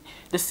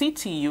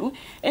CTU,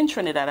 in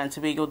Trinidad and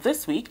Tobago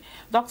this week,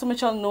 Dr.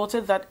 Mitchell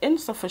noted that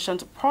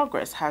insufficient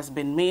progress has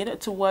been made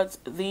towards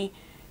the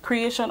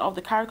creation of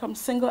the CARICOM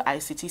single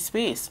ICT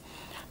space.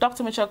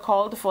 Dr. Mitchell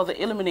called for the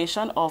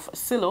elimination of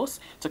silos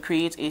to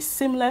create a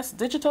seamless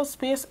digital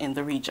space in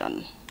the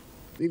region.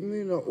 Even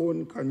in our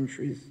own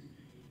countries,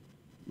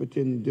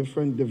 within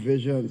different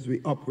divisions, we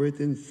operate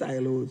in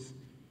silos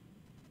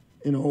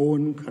in our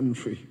own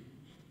country.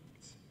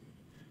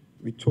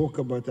 We talk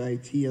about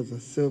IT as a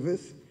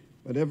service,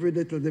 but every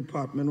little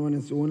department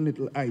wants its own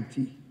little IT,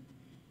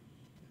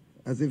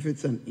 as if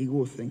it's an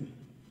ego thing.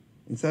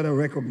 Instead of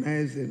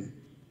recognizing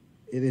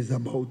it is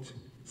about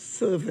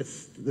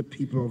service to the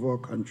people of our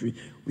country.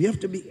 We have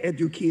to be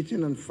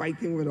educating and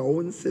fighting with our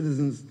own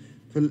citizens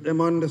to let them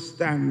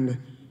understand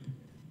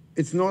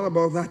it's not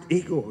about that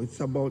ego, it's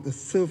about the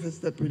service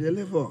that we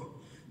deliver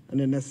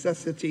and the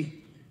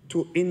necessity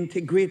to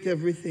integrate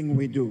everything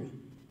we do.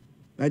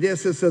 My dear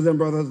sisters and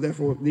brothers,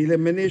 therefore, the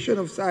elimination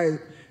of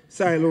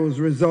silos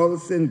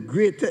results in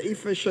greater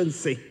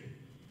efficiency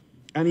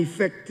and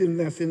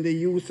effectiveness in the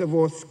use of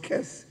our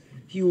scarce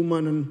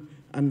human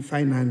and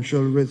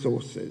financial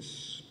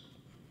resources.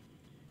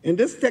 In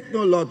this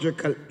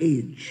technological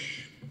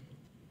age,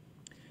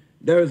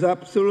 there is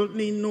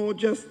absolutely no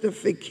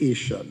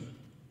justification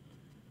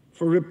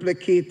for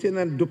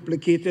replicating and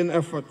duplicating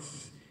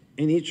efforts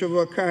in each of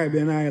our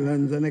Caribbean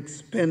islands and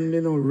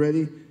expending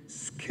already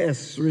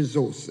scarce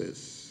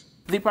resources.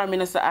 The Prime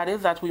Minister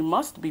added that we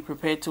must be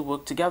prepared to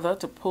work together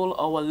to pool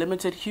our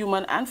limited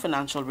human and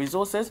financial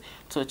resources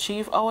to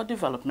achieve our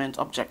development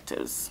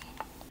objectives.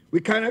 We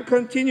cannot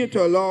continue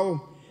to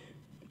allow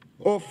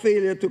our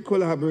failure to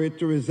collaborate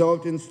to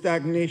result in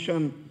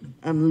stagnation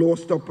and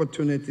lost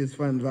opportunities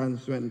for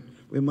advancement.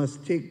 We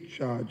must take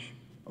charge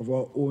of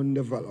our own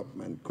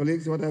development.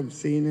 Colleagues, what I've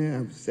seen here,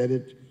 I've said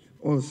it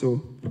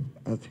also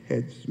at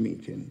heads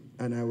meeting,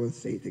 and I will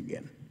say it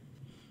again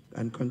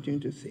and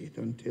continue to say it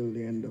until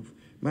the end of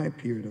my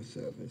period of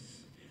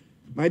service.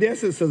 My dear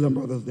sisters and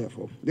brothers,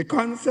 therefore, the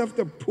concept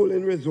of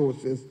pooling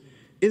resources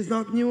is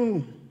not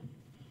new.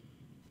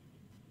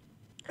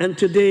 And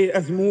today,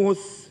 as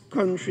most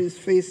countries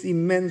face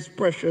immense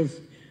pressures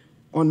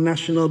on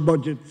national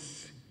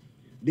budgets,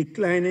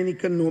 declining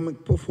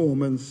economic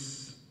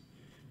performance,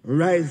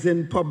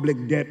 rising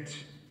public debt,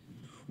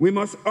 we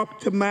must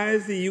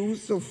optimize the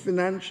use of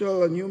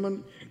financial and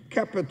human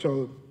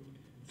capital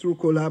through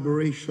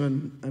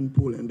collaboration and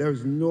pooling. There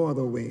is no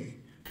other way.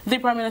 The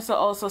Prime Minister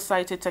also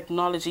cited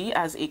technology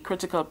as a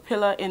critical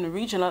pillar in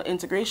regional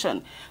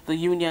integration. The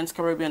Union's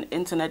Caribbean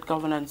Internet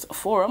Governance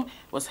Forum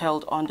was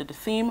held under the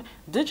theme,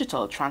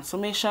 Digital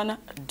Transformation,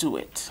 Do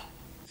It.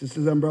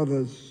 Sisters and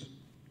brothers,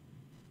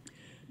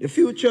 the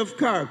future of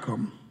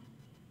CARICOM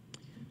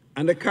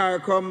and the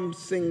CARICOM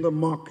single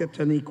market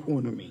and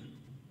economy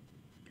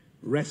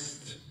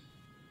rests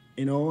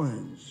in our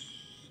hands.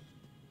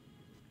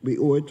 We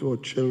owe it to our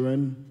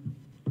children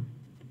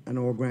and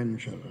our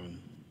grandchildren.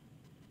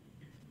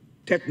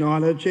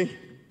 Technology,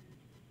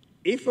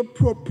 if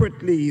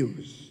appropriately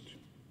used,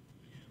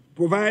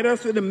 provide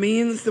us with the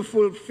means to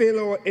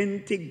fulfill our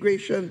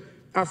integration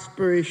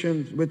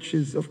aspirations, which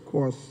is, of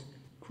course,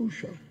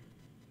 crucial.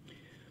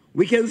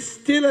 We can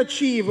still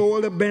achieve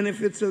all the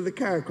benefits of the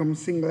CARICOM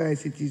single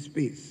ICT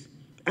space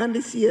and the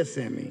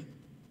CSME,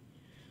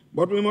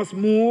 but we must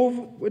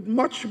move with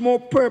much more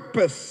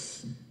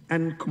purpose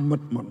and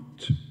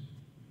commitment.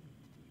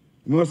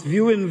 We must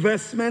view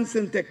investments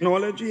in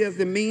technology as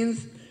the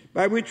means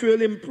by which we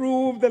will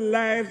improve the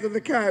lives of the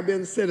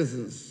Caribbean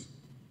citizens.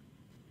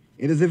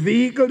 It is a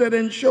vehicle that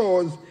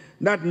ensures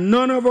that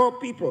none of our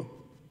people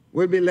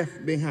will be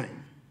left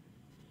behind.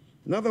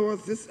 In other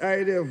words, this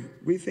idea of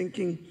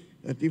rethinking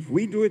that if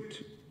we do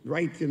it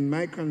right in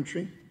my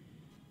country,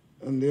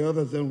 and the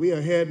others, and we are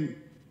ahead,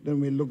 then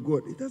we look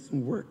good. It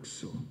doesn't work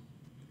so.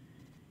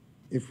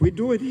 If we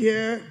do it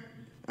here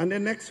and the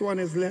next one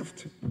is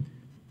left,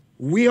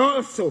 we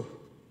also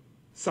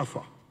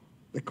suffer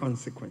the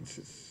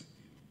consequences.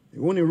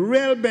 The only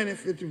real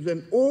benefit is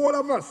when all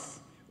of us,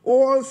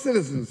 all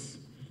citizens,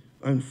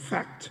 are in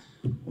fact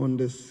on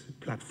this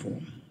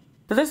platform.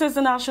 This is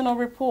the National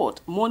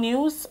Report. More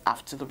news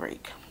after the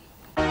break.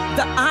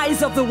 The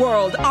eyes of the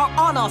world are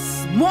on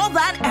us more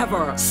than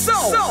ever. So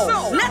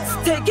let's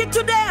take it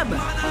to them.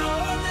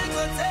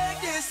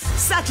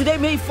 Saturday,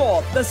 May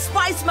 4th, the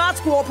Spice Mass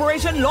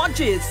Corporation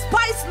launches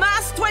Spice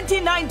Mass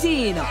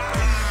 2019.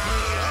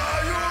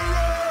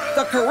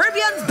 The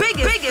Caribbean's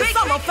biggest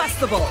summer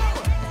festival.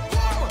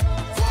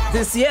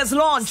 This year's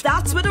launch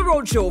starts with a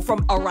roadshow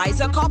from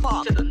Ariza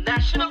Copper to the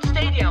National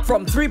Stadium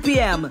from 3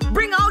 p.m.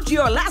 Bring out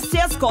your last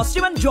year's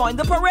costume and join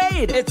the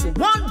parade. It's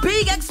one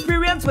big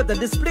experience with a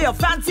display of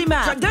fancy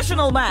mask,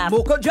 traditional mask,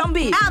 Moko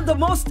Jumbi, and the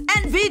most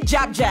envied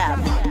Jab Jab.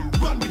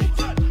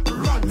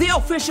 The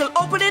official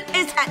opening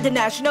is at the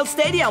National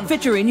Stadium,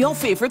 featuring your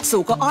favorite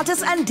soca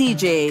artists and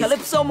DJs,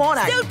 Calypso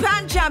Monarch, Steel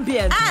Pan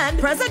champions, and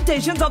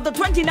presentations of the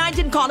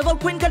 2019 Carnival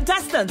Queen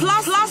contestants,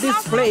 plus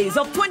displays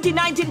of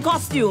 2019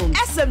 costumes,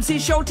 SMC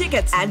show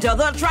tickets, and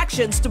other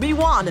attractions to be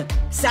won.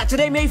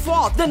 Saturday, May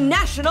 4th, the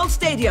National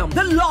Stadium,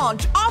 the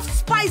launch of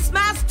Spice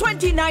Mass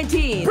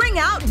 2019. Bring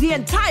out the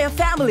entire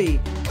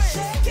family.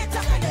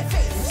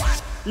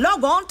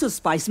 Log on to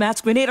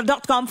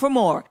spicemassgrenada.com for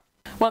more.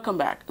 Welcome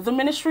back. The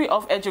Ministry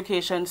of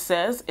Education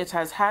says it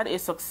has had a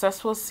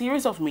successful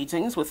series of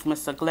meetings with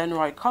Mr.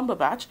 Glenroy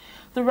Cumberbatch,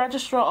 the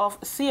Registrar of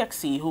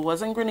CXC, who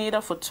was in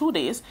Grenada for 2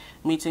 days,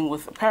 meeting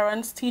with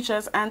parents,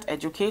 teachers, and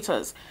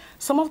educators.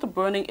 Some of the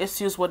burning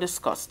issues were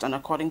discussed, and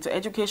according to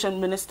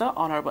Education Minister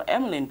Honorable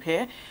Emmeline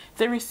Pear,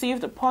 they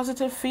received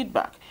positive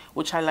feedback,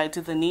 which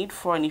highlighted the need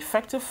for an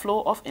effective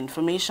flow of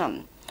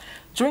information.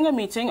 During a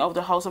meeting of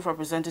the House of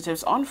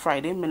Representatives on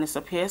Friday, Minister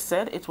Pierce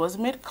said it was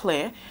made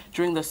clear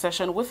during the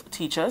session with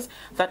teachers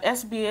that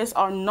SBAs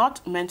are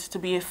not meant to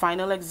be a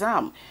final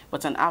exam,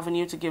 but an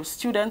avenue to give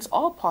students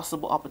all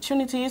possible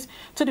opportunities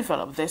to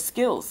develop their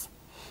skills.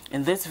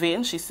 In this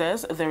vein, she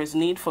says there is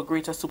need for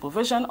greater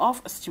supervision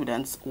of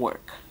students'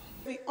 work.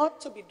 We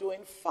ought to be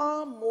doing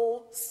far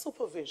more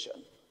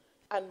supervision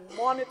and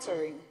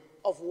monitoring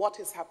of what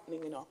is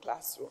happening in our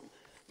classroom.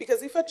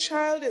 Because if a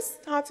child is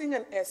starting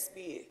an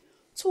SBA,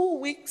 2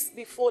 weeks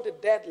before the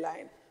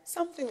deadline,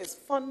 something is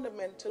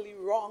fundamentally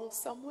wrong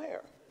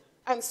somewhere.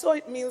 And so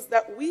it means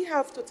that we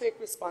have to take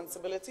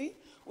responsibility,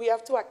 we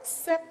have to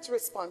accept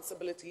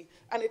responsibility,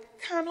 and it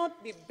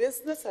cannot be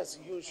business as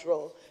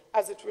usual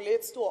as it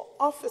relates to our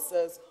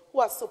officers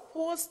who are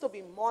supposed to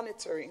be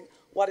monitoring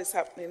what is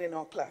happening in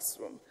our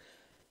classroom.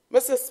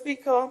 Mr.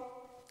 Speaker,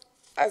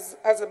 as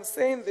I'm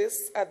saying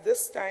this, at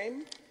this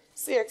time,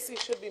 CXC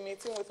should be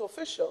meeting with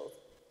officials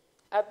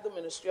at the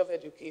Ministry of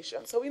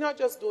Education. So we're not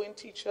just doing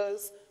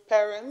teachers,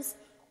 parents,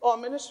 our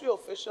ministry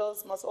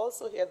officials must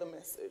also hear the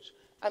message,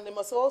 and they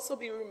must also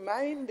be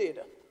reminded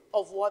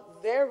of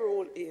what their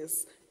role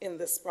is in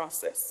this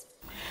process.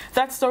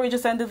 That story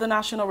just ended the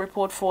National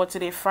Report for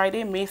today,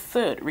 Friday, May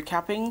 3rd,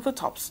 recapping the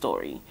top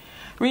story.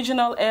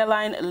 Regional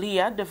airline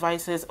LIA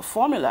devises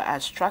formula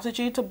as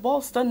strategy to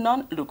bolster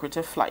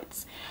non-lucrative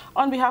flights.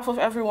 On behalf of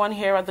everyone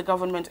here at the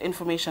Government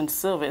Information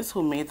Service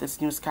who made this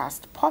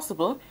newscast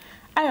possible,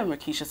 I am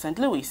Rakisha St.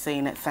 Louis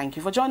saying thank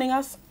you for joining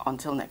us.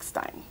 Until next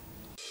time.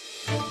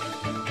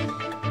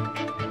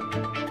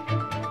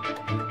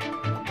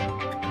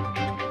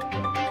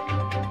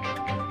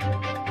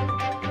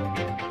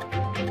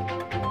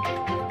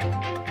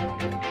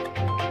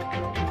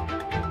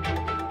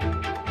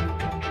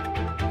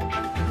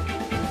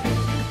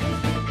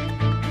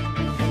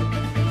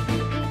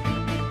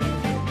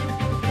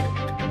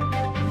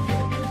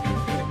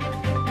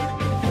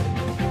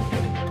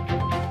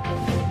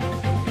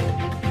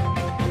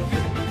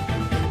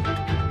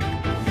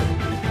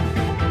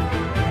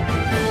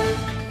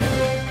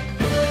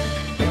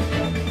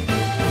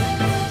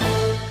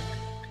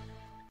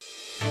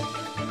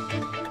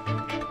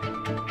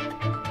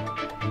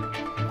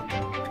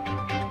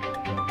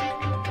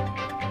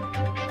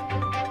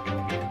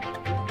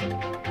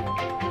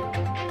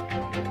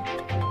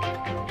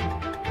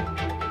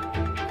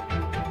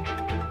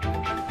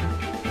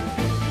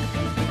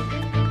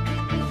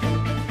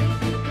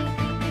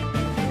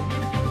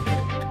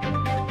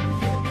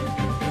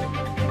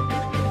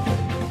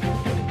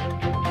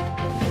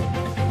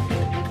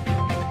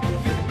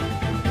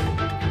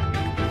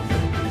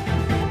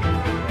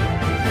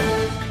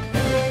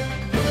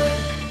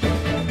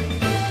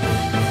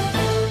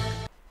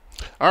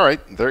 All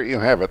right, there you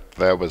have it.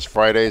 That was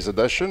Friday's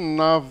edition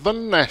of the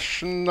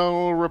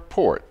National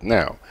Report.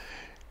 Now,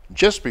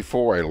 just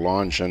before I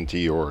launch into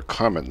your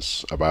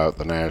comments about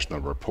the National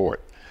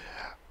Report,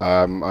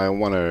 I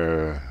want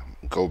to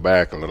go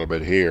back a little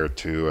bit here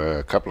to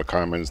a couple of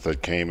comments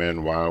that came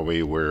in while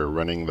we were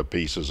running the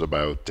pieces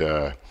about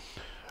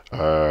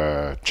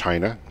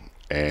China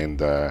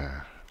and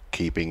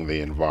keeping the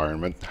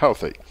environment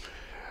healthy.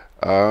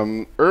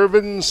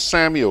 Irvin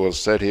Samuel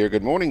said here,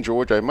 good morning,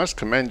 George. I must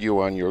commend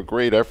you on your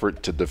great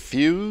effort to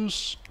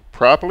diffuse,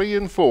 properly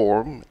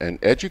inform, and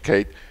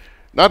educate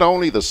not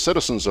only the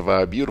citizens of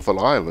our beautiful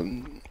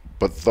island,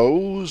 but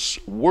those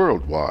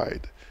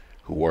worldwide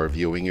who are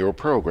viewing your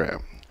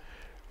program.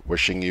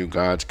 Wishing you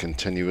God's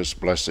continuous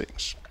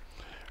blessings.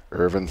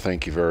 Irvin,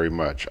 thank you very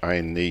much.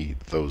 I need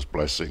those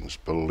blessings.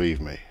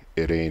 Believe me,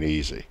 it ain't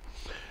easy.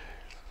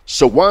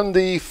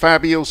 Sawandi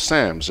Fabio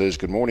Sam says,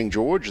 good morning,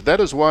 George.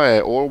 That is why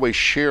I always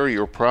share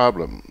your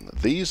problem.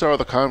 These are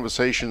the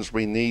conversations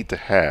we need to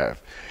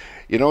have.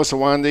 You know,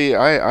 Sawandi,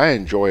 I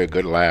enjoy a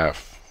good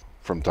laugh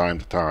from time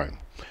to time,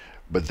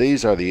 but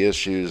these are the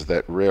issues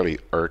that really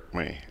irk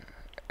me.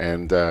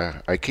 And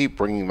I keep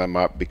bringing them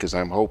up because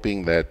I'm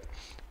hoping that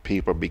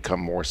people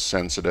become more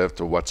sensitive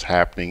to what's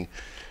happening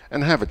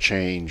and have a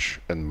change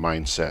in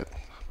mindset.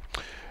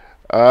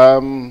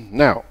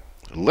 Now,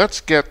 let's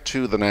get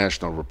to the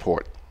national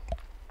report.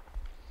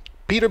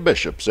 Peter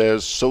Bishop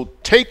says, so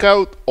take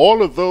out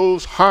all of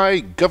those high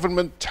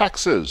government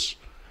taxes.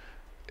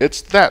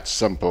 It's that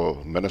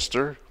simple,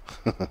 Minister.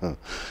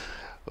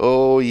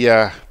 Oh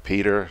yeah,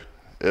 Peter,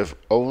 if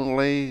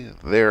only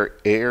their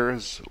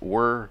ears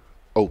were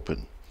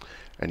open.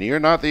 And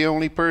you're not the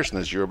only person,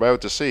 as you're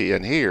about to see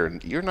and hear,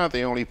 you're not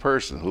the only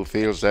person who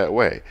feels that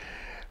way.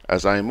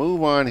 As I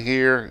move on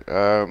here,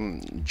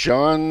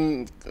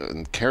 John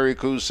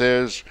Carrico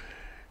says,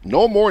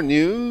 no more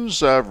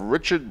news of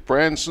Richard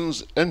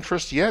Branson's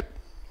interest yet.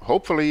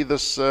 Hopefully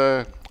this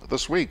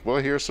week we'll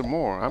hear some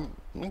more. I'm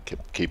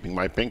keeping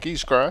my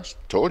pinkies crossed.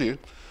 Told you.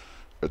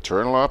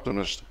 Eternal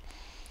optimist.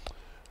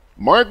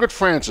 Margaret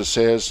Francis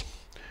says,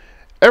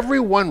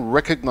 everyone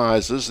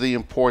recognizes the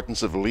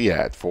importance of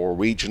LIAT for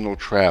regional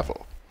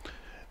travel,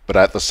 but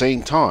at the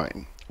same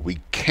time, we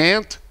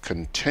can't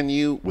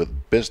continue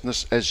with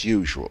business as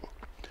usual.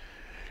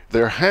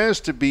 There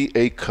has to be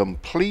a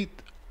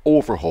complete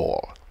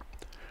overhaul.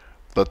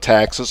 The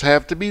taxes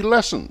have to be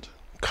lessened.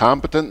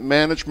 Competent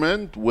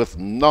management with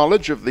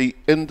knowledge of the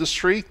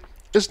industry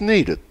is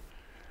needed.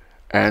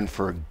 And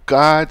for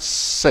God's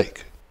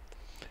sake,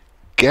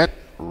 get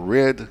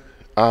rid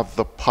of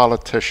the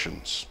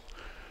politicians.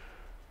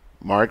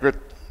 Margaret,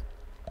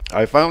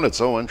 I found it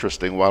so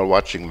interesting while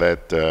watching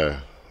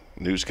that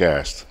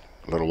newscast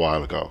a little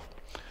while ago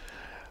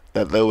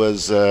that there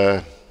was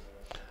a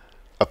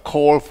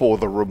call for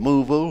the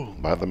removal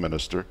by the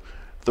minister,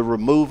 the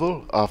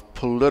removal of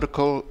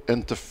political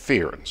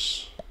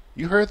interference.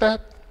 You heard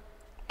that?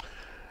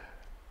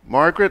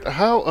 Margaret,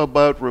 how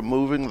about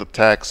removing the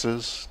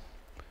taxes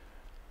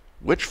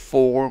which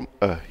form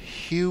a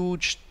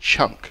huge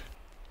chunk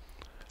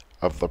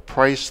of the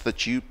price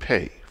that you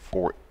pay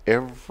for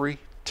every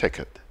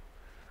ticket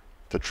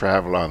to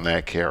travel on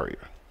that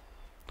carrier?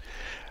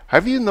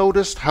 Have you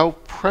noticed how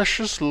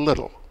precious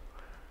little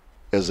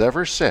is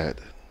ever said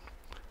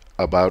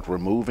about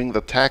removing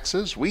the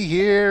taxes? We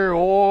hear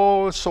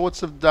all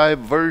sorts of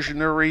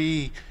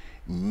diversionary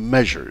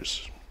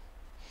measures,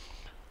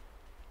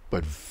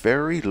 but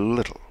very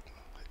little,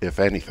 if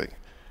anything,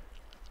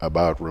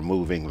 about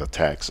removing the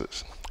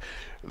taxes.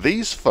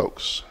 These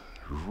folks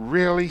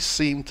really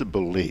seem to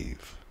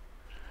believe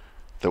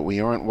that we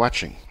aren't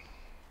watching.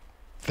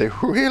 They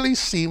really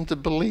seem to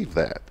believe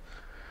that.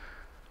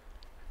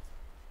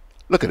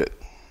 Look at it.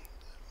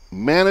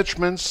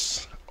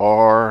 Managements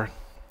are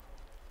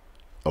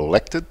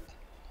elected,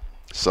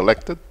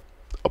 selected,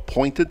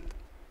 appointed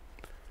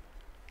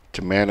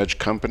to manage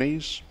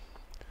companies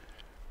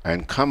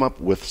and come up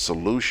with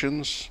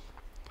solutions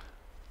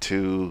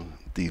to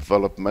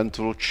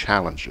developmental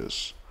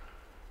challenges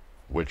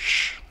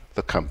which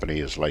the company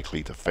is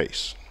likely to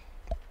face.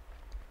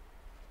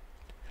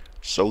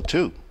 So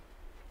too,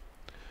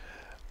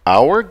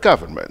 our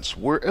governments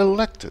were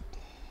elected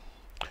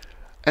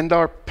and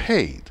are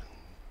paid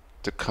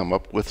to come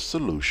up with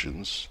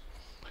solutions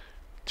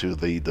to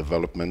the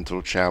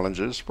developmental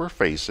challenges we're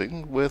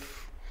facing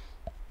with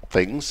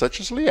things such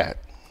as LIAT.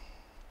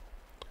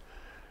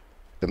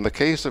 In the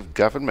case of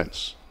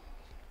governments,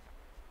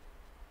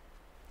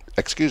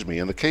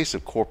 in the case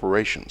of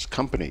corporations,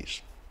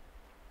 companies,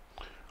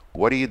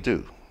 what do you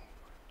do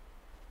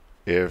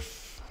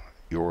if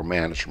your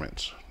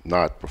management's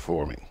not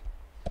performing?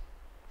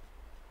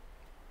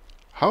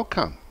 How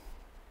come?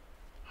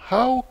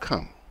 How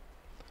come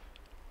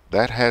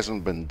that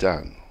hasn't been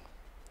done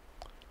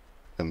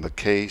in the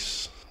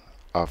case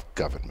of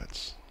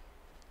governments?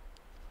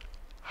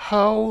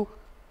 How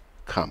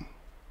come?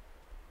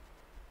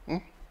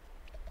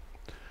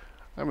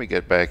 Let me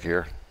get back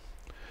here.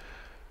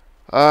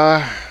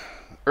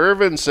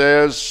 Irvin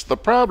says, the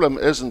problem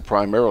isn't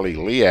primarily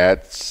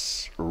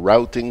LIAT's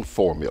routing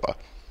formula,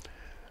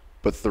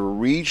 but the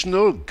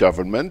regional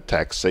government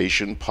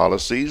taxation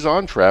policies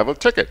on travel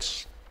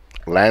tickets,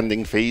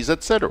 landing fees,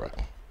 etc.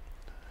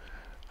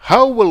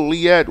 How will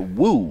LIAT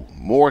woo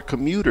more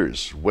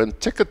commuters when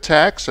ticket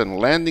tax and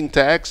landing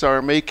tax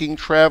are making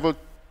travel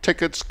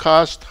tickets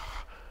cost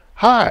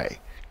high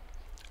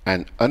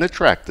and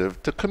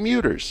unattractive to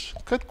commuters?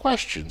 Good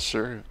question,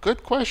 sir.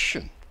 Good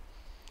question.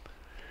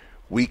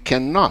 We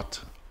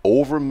cannot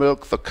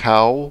overmilk the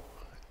cow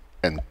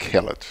and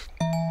kill it.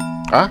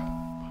 Huh?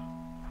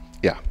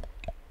 Yeah.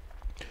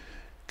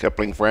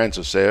 Kipling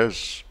Francis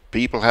says,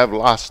 people have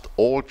lost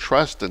all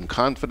trust and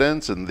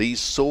confidence in these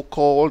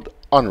so-called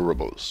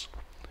honorables.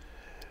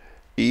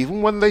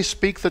 Even when they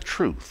speak the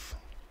truth,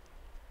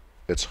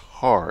 it's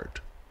hard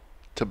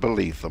to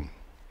believe them.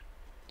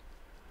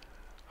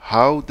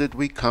 How did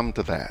we come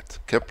to that?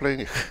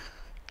 Kipling?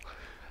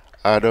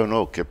 I don't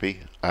know,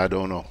 Kippy. I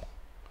don't know.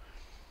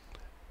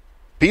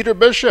 Peter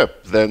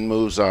Bishop then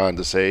moves on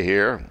to say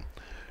here,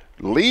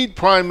 lead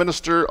Prime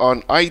Minister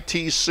on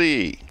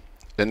ITC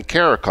in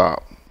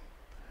CARICOM,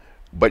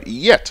 but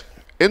yet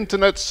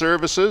internet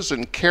services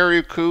in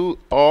Carriacou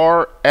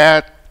are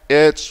at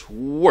its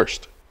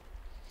worst.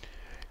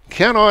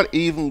 Cannot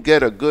even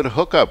get a good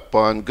hookup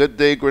on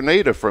Gudday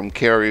Grenada from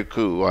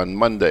Carriacou on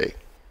Monday.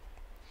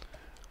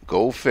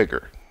 Go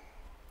figure.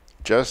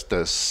 Just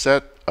a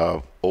set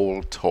of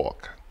old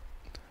talk.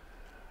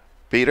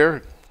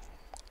 Peter,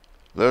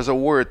 there's a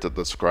word to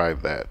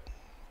describe that.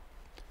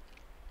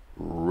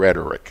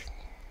 Rhetoric.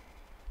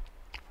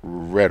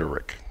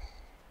 Rhetoric.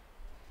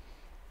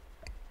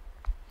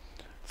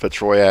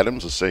 Fitzroy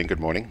Adams is saying good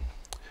morning.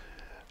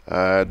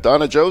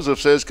 Donna Joseph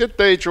says, good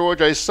day,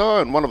 George. I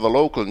saw in one of the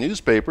local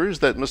newspapers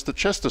that Mr.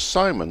 Chester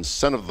Simons,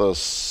 son of the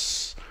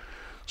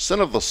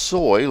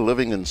soy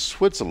living in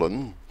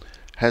Switzerland,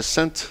 has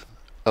sent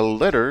a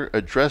letter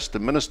addressed to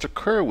Minister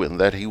Kerwin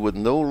that he would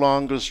no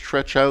longer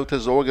stretch out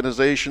his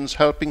organization's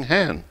helping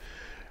hand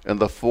in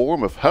the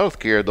form of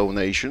healthcare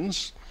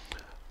donations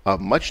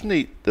of much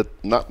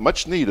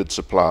needed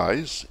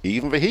supplies,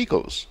 even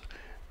vehicles,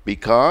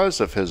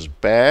 because of his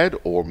bad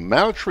or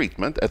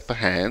maltreatment at the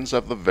hands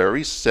of the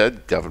very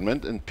said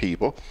government and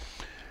people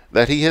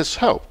that he has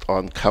helped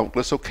on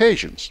countless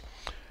occasions.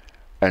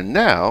 And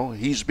now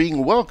he's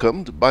being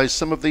welcomed by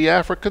some of the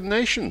African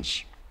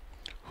nations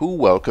who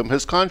welcome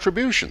his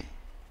contribution.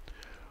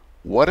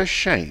 What a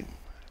shame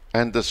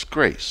and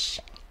disgrace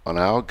on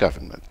our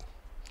government.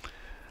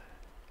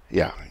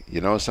 Yeah,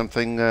 you know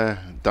something,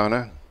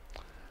 Donna?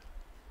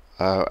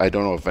 I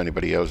don't know if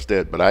anybody else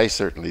did, but I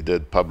certainly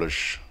did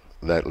publish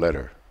that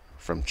letter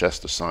from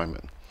Chester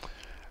Simon.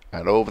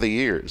 And over the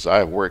years,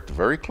 I've worked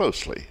very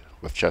closely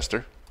with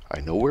Chester. I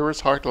know where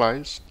his heart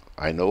lies.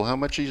 I know how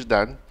much he's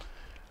done.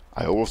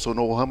 I also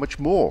know how much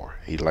more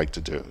he'd like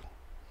to do.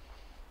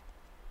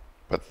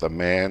 But the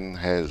man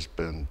has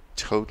been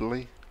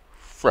totally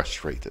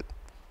frustrated.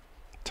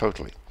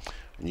 Totally.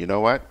 And you know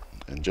what?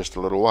 In just a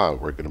little while,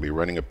 we're going to be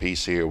running a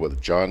piece here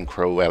with John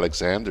Crow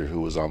Alexander, who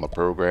was on the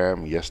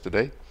program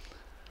yesterday.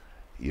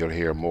 You'll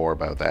hear more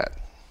about that.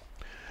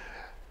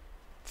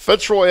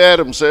 Fitzroy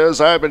Adams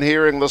says, I've been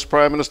hearing this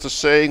Prime Minister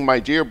saying, my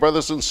dear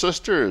brothers and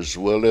sisters,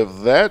 well,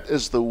 if that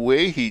is the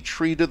way he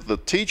treated the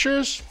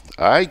teachers,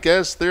 I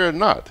guess they're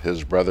not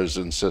his brothers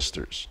and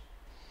sisters.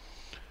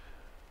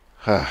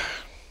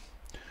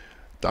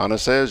 Donna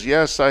says,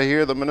 yes, I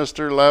hear the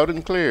minister loud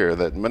and clear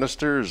that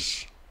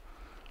ministers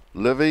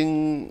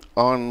living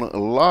on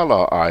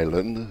Lala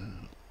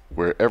Island,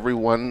 where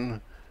everyone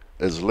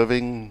is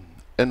living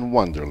in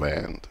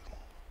Wonderland.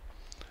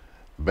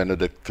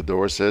 Benedict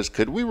Cador says,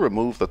 could we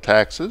remove the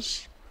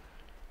taxes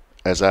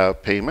as our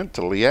payment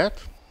to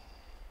Liat?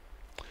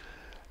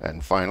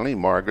 And finally,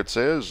 Margaret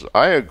says,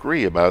 I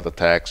agree about the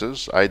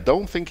taxes. I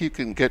don't think you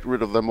can get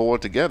rid of them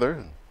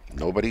altogether.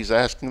 Nobody's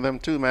asking them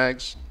to,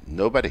 Mags.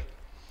 Nobody.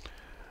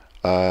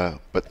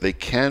 But they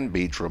can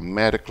be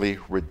dramatically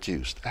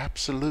reduced.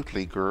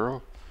 Absolutely,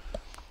 girl.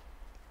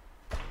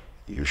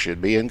 You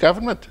should be in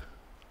government.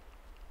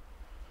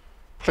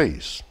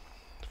 Please,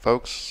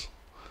 folks,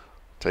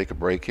 take a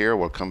break here.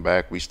 We'll come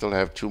back. We still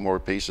have two more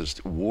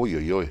pieces.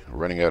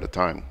 Running out of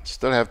time.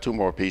 Still have two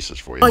more pieces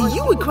for you. Are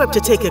you equipped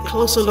to take a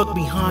closer look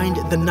behind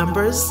the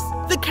numbers?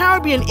 The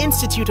Caribbean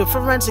Institute of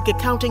Forensic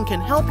Accounting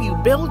can help you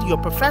build your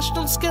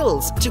professional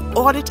skills to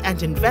audit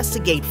and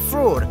investigate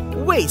fraud,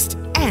 waste,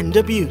 and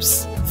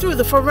abuse. Through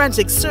the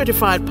Forensic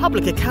Certified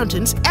Public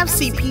Accountants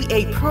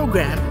FCPA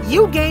program,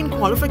 you gain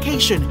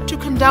qualification to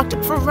conduct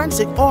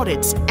forensic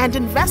audits and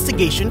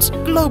investigations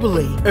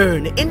globally,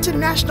 earn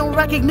international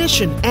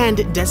recognition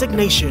and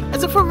designation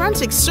as a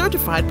Forensic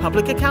Certified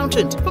Public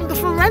Accountant from the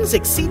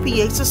Forensic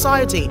CPA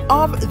Society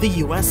of the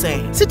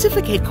USA.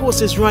 Certificate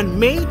courses run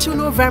May to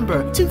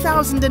November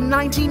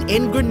 2019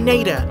 in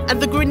Grenada at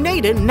the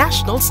Grenada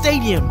National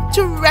Stadium.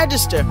 To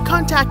register,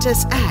 contact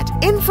us at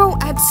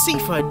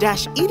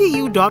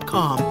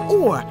info@cfa-edu.com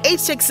or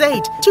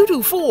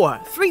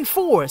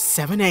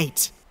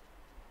 868-224-3478.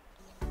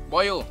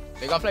 Boy, yo,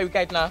 they gonna fly with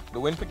kite now. The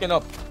wind picking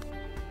up.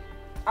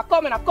 I'm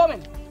coming.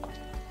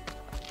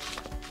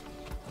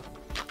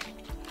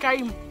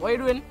 Karim, what you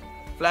doing?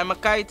 Fly my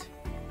kite.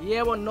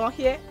 Yeah, but not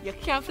here. You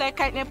can't fly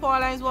kite near power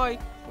lines, boy.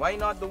 Why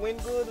not? The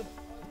wind good.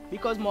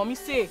 Because mommy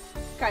say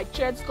kite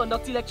threads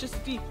conduct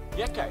electricity.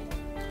 Yeah, kite.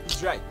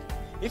 He's right.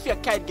 If your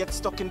kite gets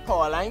stuck in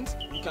power lines,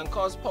 it can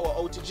cause power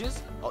outages,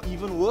 or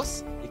even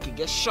worse, it can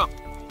get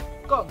shocked.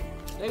 Come,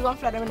 let's go and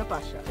fly them in the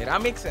pasture. Yeah,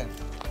 that makes sense.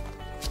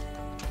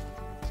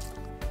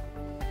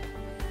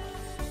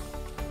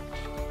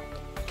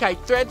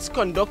 Kite threads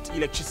conduct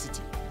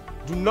electricity.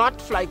 Do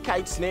not fly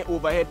kites near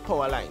overhead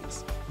power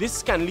lines.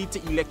 This can lead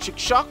to electric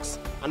shocks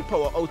and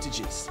power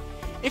outages.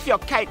 If your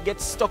kite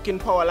gets stuck in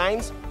power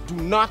lines, do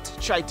not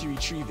try to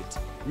retrieve it.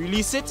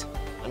 Release it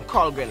and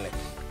call GRENADAB.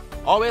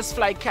 Always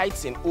fly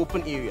kites in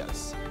open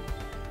areas.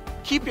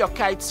 Keep your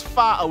kites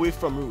far away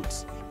from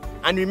roads.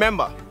 And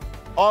remember,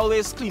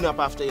 always clean up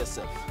after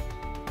yourself.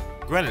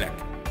 GRENADAB,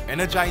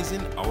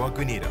 energizing our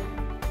Grenada.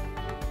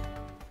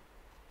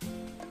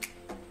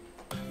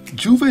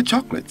 Juve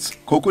chocolates,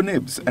 cocoa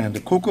nibs,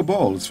 and cocoa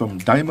balls from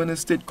Diamond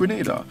Estate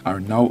Grenada are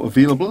now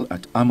available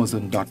at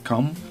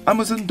Amazon.com,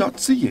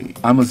 Amazon.ca,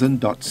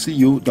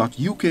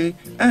 Amazon.co.uk,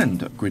 and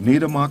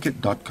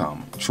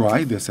GrenadaMarket.com.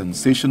 Try their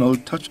sensational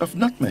touch of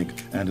nutmeg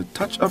and a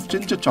touch of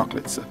ginger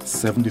chocolates,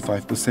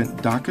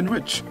 75% dark and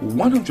rich,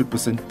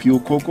 100% pure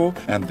cocoa,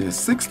 and their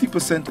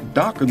 60%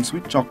 dark and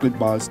sweet chocolate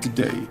bars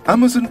today.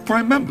 Amazon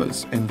Prime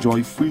members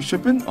enjoy free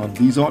shipping on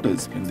these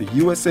orders in the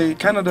USA,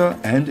 Canada,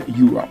 and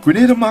Europe.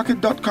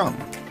 GrenadaMarket.com.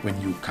 When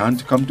you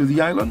can't come to the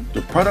island,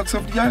 the products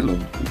of the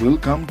island will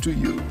come to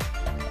you.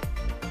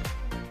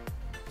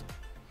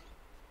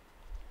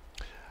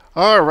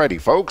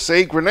 Alrighty, folks.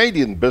 A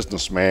Grenadian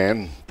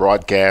businessman,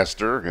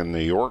 broadcaster in New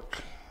York,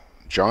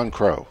 John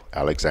Crow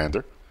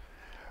Alexander,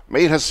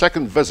 made his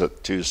second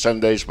visit to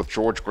Sundays with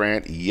George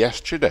Grant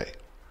yesterday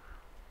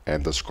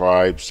and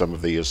described some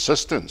of the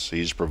assistance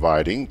he's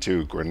providing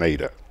to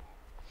Grenada,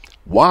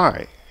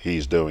 why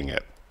he's doing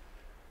it,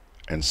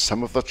 and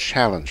some of the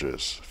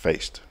challenges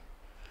faced,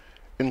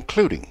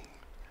 including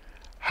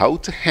how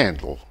to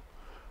handle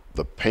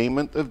the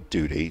payment of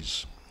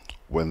duties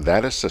when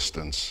that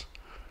assistance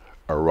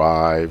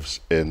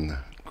arrives in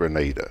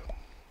Grenada.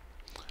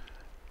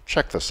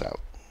 Check this out.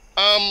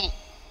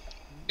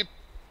 The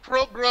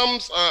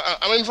programs,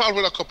 I'm involved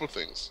with a couple of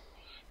things,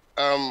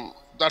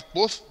 that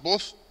both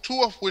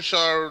two of which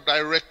are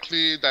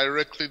directly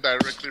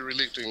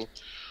relating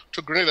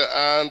to Grenada.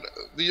 And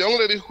the young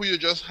lady who you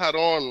just had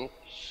on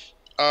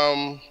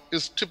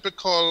is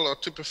typical or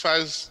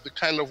typifies the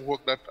kind of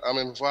work that I'm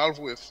involved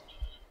with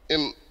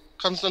in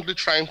constantly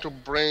trying to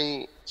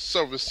bring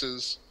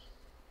services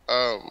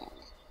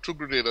to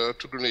Grenada,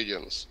 to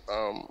Grenadians.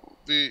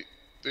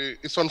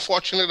 It's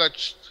unfortunate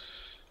that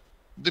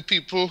the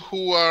people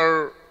who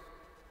are,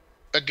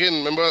 again,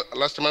 remember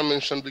last time I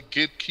mentioned the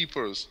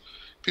gatekeepers,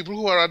 people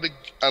who are at the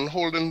and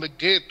holding the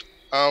gate,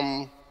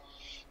 in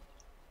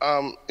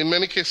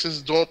many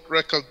cases don't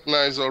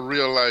recognize or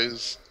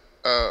realize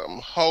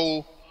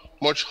how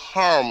much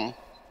harm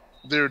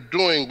they're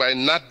doing by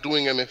not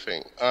doing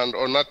anything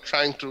or not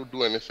trying to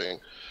do anything.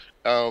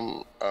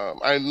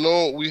 I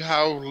know we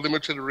have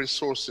limited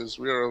resources.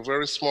 We are a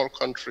very small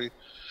country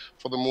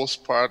for the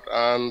most part,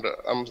 and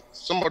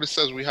somebody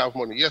says we have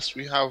money. Yes,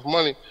 we have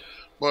money,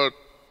 but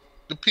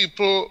the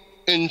people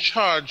in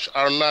charge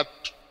are not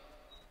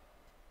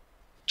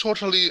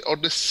totally, or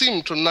they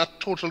seem to not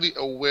totally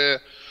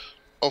aware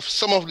of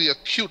some of the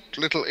acute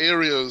little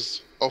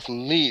areas of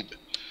need.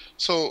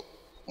 So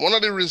one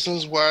of the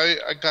reasons why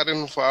I got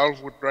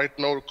involved with right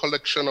now a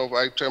collection of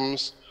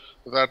items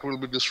that will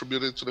be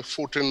distributed to the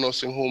 14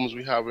 nursing homes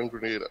we have in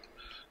Grenada.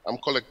 I'm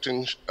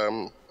collecting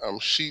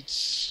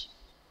sheets,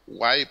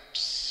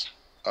 wipes,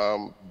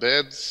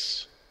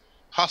 beds,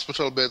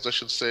 hospital beds, I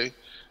should say,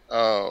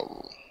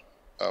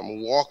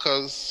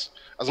 walkers.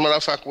 As a matter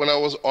of fact, when I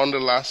was on the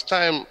last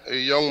time, a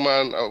young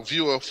man, a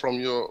viewer from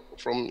your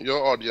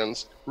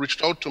audience,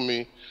 reached out to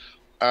me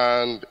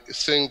and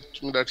saying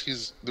to me that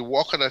the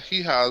walker that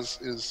he has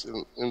is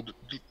in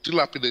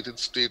dilapidated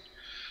state,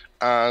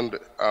 and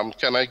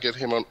can I get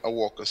him a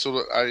walker?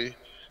 So I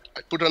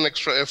put an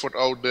extra effort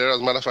out there. As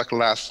a matter of fact,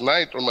 last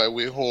night on my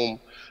way home,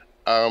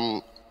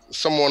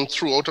 someone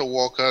threw out a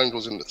walker and it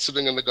was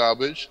sitting in the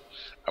garbage.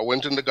 I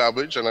went in the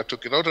garbage and I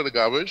took it out of the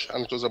garbage,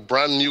 and it was a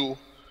brand new.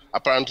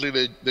 Apparently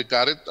they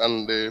got it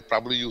and they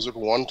probably used it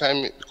one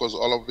time because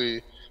all of the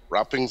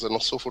wrappings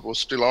and so forth was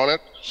still on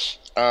it.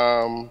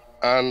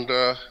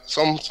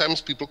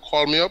 Sometimes people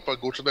call me up, I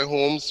go to their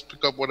homes,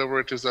 pick up whatever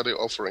it is that they're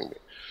offering me.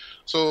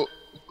 So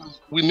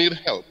we need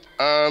help.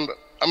 And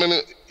I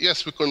mean,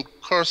 yes, we can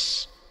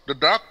curse the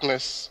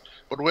darkness,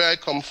 but where I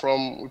come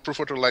from, we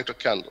prefer to light a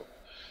candle.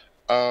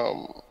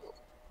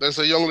 There's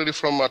a young lady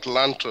from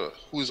Atlanta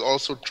who is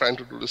also trying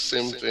to do the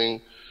same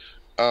thing.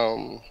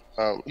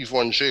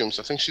 Yvonne James,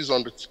 I think she's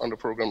on the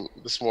program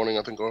this morning.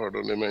 I think I heard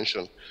her name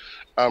mentioned.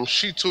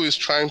 She too is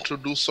trying to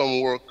do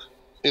some work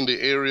in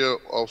the area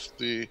of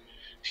the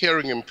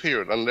hearing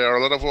impaired, and there are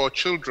a lot of our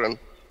children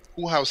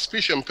who have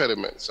speech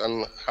impediments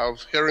and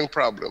have hearing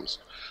problems,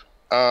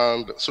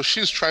 and so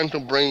she's trying to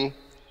bring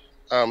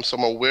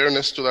some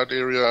awareness to that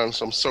area and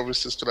some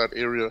services to that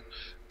area.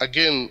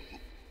 Again,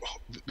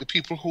 the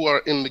people who are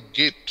in the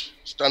gate,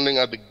 standing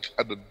at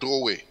the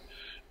doorway,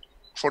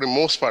 for the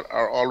most part,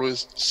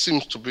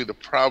 seems to be the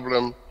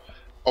problem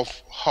of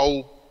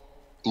how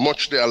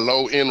much they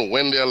allow in,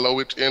 when they allow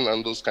it in,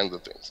 and those kinds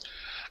of things.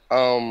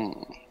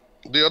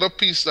 The other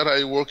piece that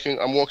I'm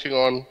working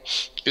on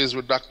is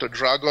with Dr.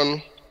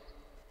 Dragon.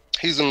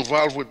 He's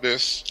involved with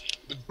this,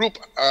 the group,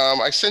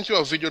 I sent you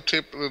a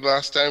videotape the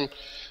last time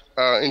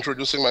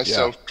introducing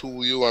myself to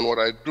you and what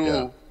I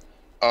do.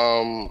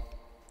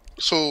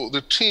 So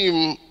the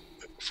team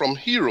from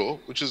HERO,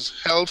 which is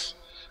Health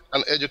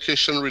and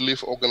Education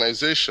Relief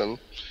Organization,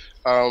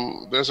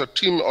 there's a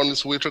team on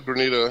its way to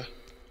Grenada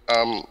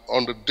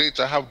on the dates.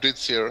 I have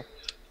dates here.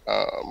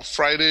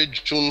 Friday,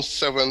 June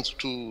 7th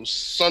to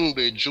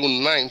Sunday,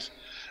 June 9th,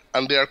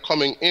 and they are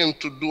coming in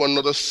to do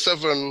another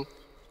 7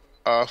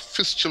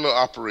 fistula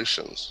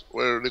operations,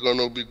 where they're going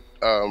to be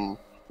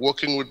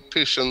working with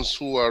patients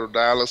who are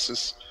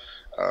dialysis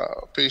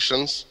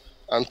patients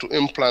and to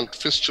implant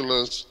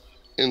fistulas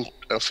in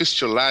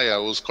fistulae, I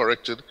was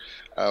corrected,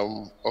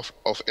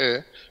 of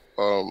air,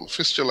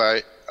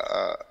 fistulae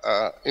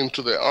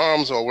into their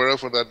arms or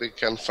wherever that they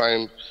can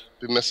find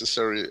the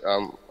necessary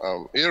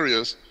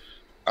areas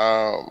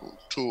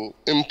to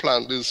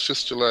implant these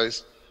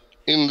fistulae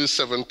in these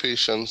 7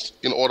 patients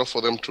in order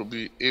for them to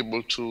be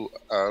able to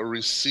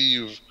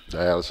receive the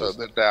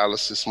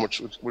dialysis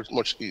with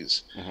much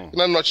ease. In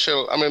a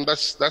nutshell, I mean,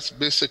 that's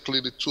basically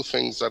the 2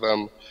 things that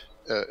I'm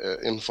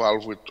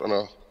involved with on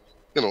a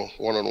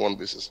one-on-one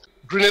basis.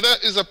 Grenada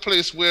is a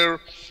place where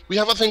we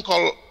have a thing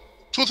called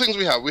 2 things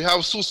we have. We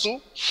have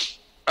Susu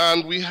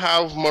and we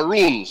have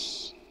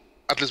Maroons.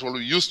 At least, well,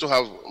 we used to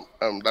have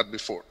that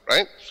before,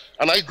 right?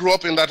 And I grew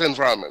up in that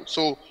environment.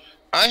 So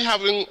I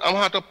had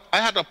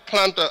to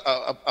plant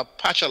a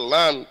patch of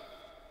land,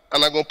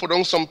 and I'm gonna put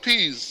on some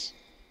peas.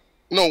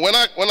 You know, when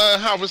I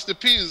harvest the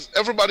peas,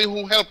 everybody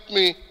who helped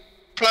me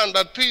plant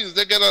that peas,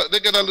 they get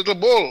a little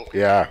bowl.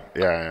 Yeah.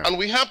 And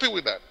we're happy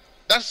with that.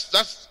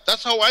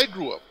 That's how I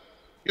grew up.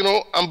 You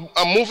know,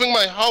 I'm moving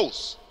my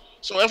house,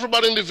 so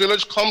everybody in the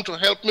village come to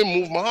help me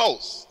move my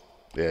house.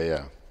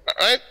 Yeah.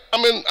 Right? I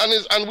mean,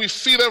 and we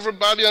feed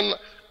everybody, and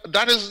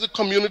that is the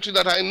community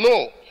that I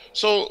know.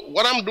 So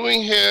what I'm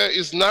doing here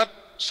is not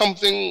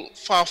something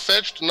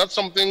far-fetched, not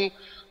something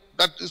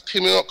that is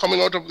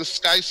coming out of the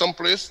sky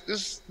someplace.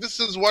 This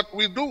is what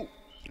we do.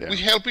 Yeah. We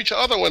help each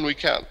other when we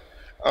can.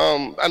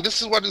 And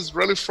this is what is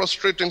really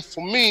frustrating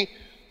for me,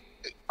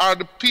 are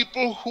the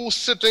people who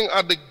sitting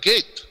at the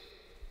gate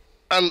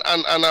and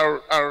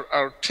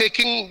are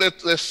taking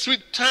the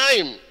sweet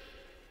time.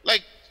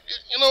 Like,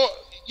 you know,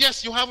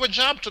 yes, you have a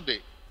job today.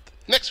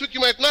 Next week you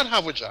might not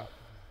have a job.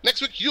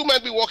 Next week you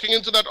might be walking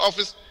into that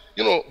office,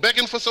 you know,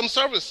 begging for some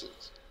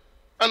services.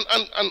 And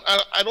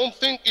I don't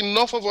think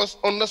enough of us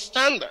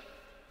understand that.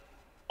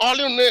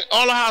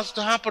 All has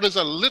to happen is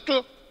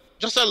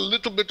just a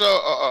little bit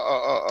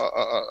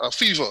of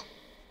fever,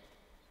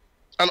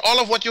 and all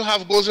of what you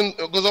have goes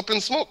up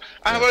in smoke.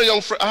 I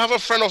have a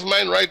friend of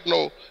mine right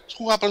now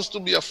who happens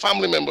to be a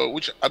family member,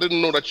 which I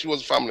didn't know that she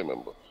was a family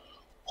member,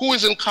 who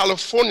is in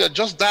California,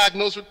 just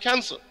diagnosed with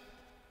cancer.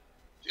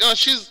 You know,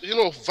 she's, you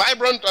know,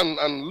 vibrant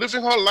and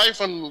living her life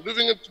and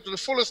living it to the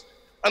fullest,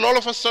 and all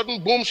of a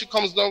sudden, boom, she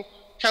comes down,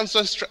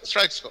 cancer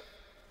strikes her.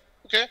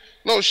 Okay?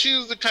 No,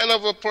 she's the kind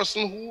of a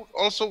person who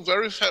also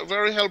very,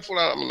 very helpful.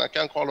 I mean, I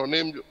can't call her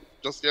name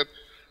just yet,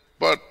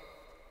 but,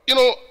 you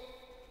know,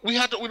 we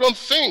don't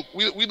think,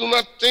 we do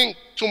not think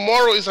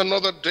tomorrow is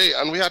another day,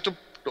 and we have to,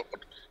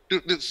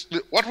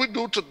 what we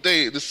do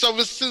today, the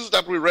services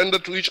that we render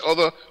to each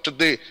other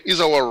today is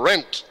our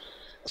rent.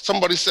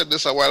 Somebody said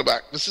this a while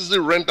back. This is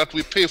the rent that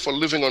we pay for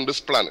living on this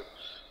planet.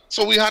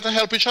 So we have to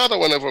help each other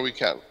whenever we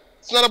can.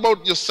 It's not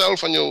about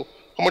yourself and how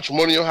much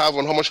money you have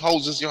and how much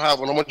houses you have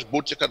and how much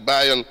boats you could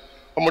buy and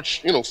how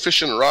much, you know,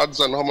 fishing rods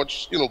and how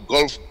much, you know,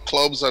 golf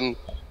clubs and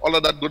all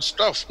of that good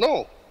stuff.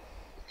 No.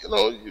 You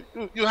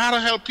know, you have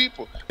to help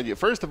people.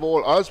 First of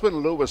all, Oswald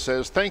Lewis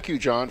says, thank you,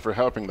 John, for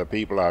helping the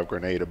people of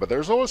Grenada. But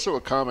there's also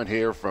a comment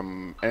here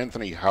from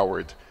Anthony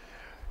Howard.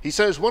 He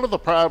says one of the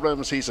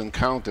problems he's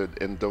encountered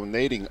in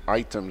donating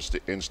items to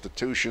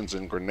institutions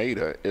in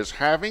Grenada is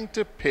having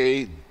to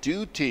pay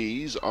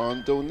duties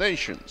on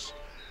donations.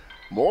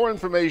 More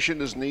information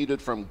is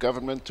needed from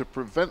government to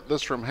prevent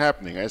this from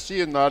happening. I see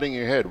you nodding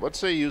your head. What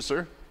say you,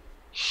 sir?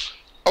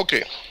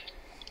 Okay.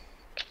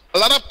 A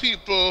lot of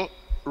people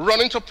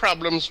run into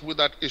problems with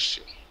that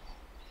issue.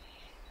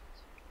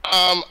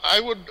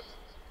 I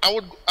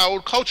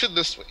would couch it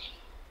this way.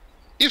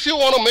 If you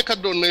want to make a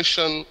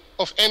donation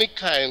of any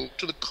kind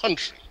to the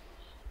country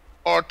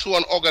or to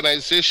an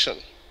organization,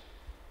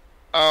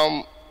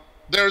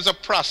 there is a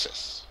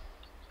process.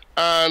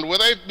 And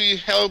whether it be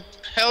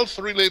health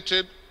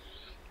related,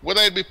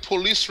 whether it be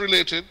police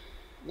related,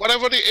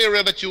 whatever the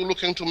area that you're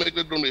looking to make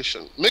the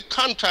donation, make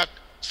contact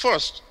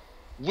first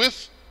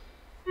with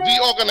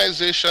the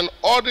organization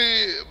or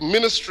the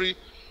ministry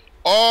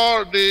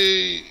or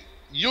the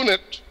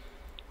unit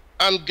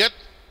and get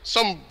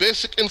some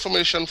basic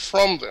information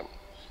from them.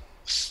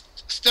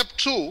 Step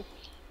 2,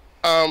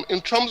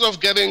 in terms of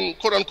getting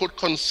quote-unquote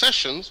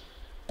concessions,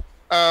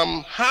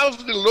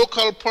 have the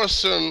local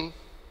person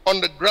on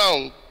the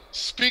ground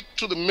speak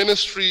to the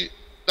ministry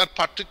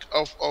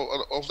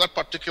of that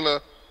particular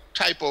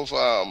type of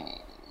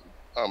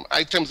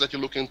items that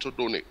you're looking to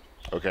donate.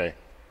 Okay.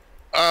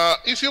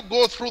 If you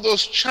go through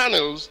those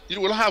channels,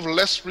 you will have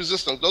less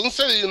resistance. Doesn't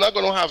say that you're not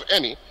going to have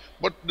any,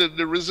 but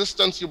the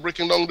resistance, you're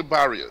breaking down the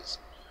barriers.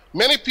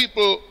 Many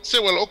people say,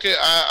 well, okay,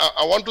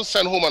 I want to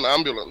send home an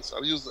ambulance.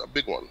 I'll use a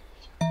big one.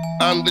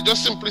 And they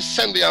just simply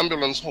send the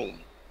ambulance home.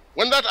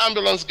 When that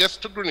ambulance gets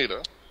to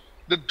Grenada,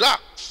 the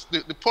docs,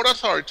 the Port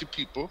Authority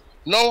people,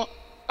 now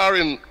are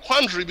in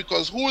quandary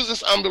because who is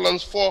this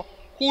ambulance for?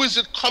 Who is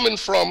it coming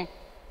from?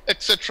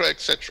 Etc.,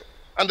 etc.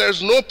 And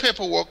there's no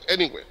paperwork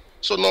anywhere.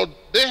 So now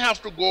they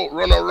have to go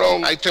run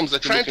around items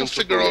that trying to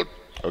figure out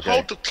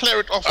how to clear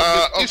it off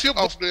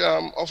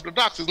of the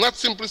docks. It's not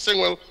simply saying,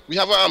 well, we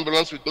have an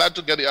ambulance, we're glad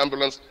to get the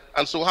ambulance,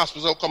 and so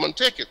hospitals will come and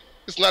take it.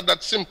 It's not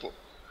that simple.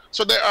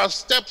 So there are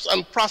steps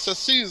and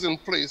processes in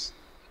place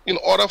in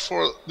order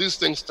for these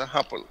things to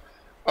happen.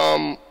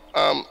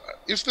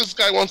 If this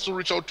guy wants to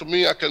reach out to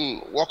me, I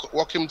can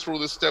walk him through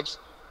the steps.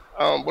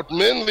 But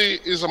mainly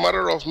is a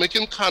matter of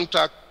making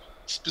contact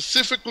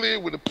specifically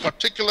with a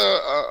particular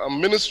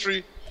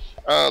ministry,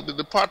 the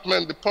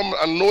department,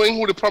 and knowing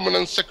who the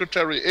permanent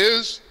secretary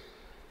is,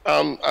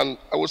 and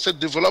I would say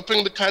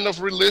developing the kind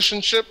of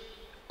relationship.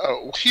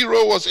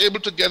 Hero was able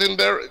to get in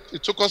there.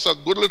 It took us a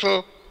good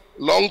little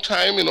long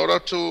time in order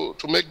to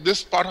make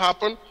this part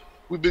happen.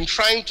 We've been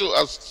trying to,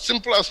 as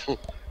simple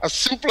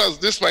as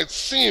this might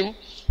seem,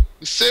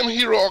 the same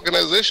Hero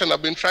organization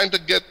have been trying to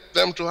get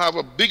them to have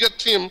a bigger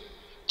team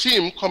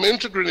come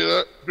into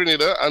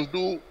Grenada and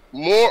do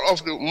more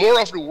of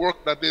the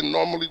work that they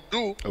normally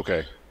do.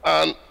 Okay.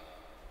 And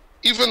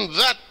even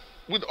that,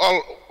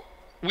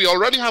 we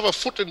already have a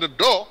foot in the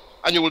door,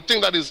 and you would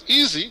think that is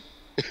easy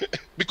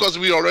because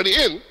we're already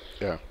in.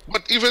 Yeah.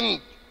 But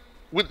even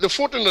with the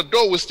foot in the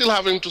door, we're still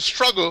having to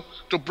struggle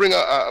to bring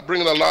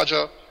a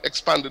larger,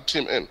 expanded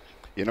team in.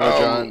 You know,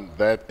 John,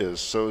 that is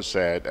so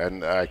sad,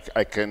 and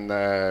I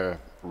can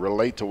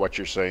relate to what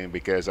you're saying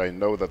because I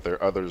know that there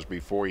are others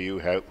before you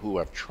who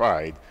have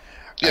tried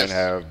and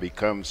have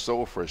become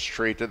so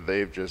frustrated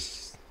they've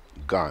just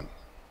gone,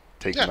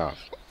 taken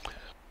off.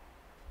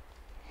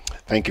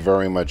 Thank you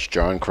very much,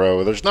 John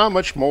Crow. There's not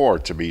much more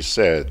to be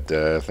said.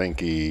 I think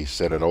he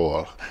said it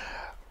all.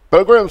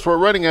 Pilgrims, we're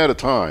running out of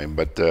time,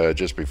 but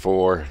just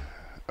before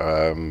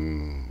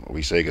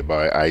we say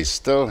goodbye, I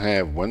still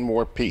have one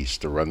more piece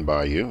to run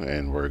by you,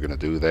 and we're going to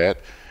do that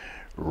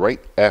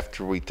right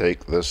after we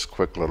take this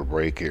quick little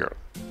break here.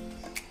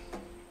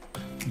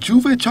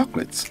 Juve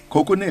chocolates,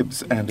 cocoa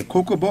nibs, and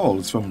cocoa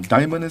balls from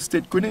Diamond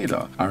Estate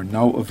Grenada are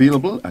now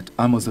available at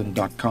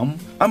Amazon.com,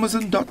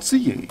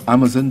 Amazon.ca,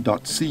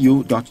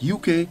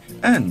 Amazon.co.uk,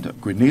 and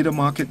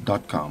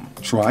GrenadaMarket.com.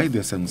 Try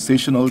the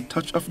sensational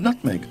touch of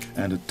nutmeg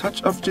and a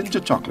touch of ginger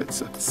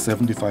chocolates,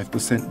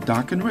 75%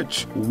 dark and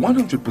rich,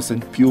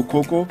 100% pure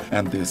cocoa,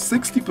 and their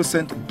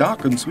 60%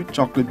 dark and sweet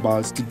chocolate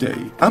bars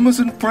today.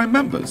 Amazon Prime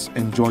members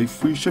enjoy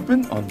free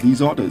shipping on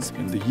these orders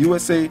in the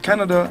USA,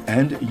 Canada,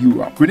 and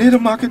Europe.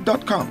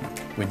 GrenadaMarket.com.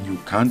 When you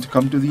can't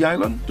come to the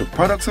island, the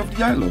products of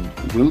the island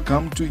will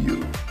come to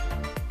you.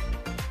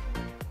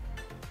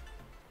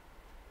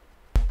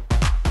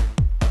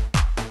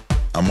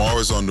 I'm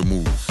always on the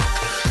move.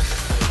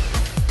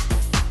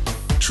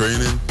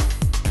 Training,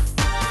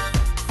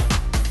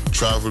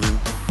 traveling,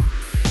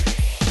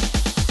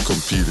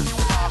 competing.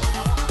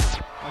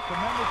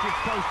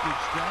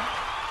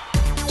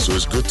 So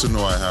it's good to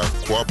know I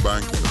have Quad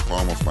Bank in the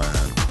palm of my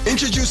hand.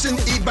 Introducing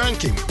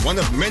e-banking, one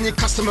of many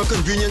customer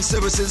convenience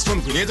services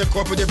from Grenada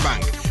Cooperative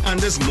Bank, and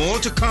there's more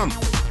to come.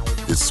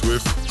 It's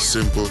swift,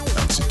 simple,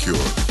 and secure.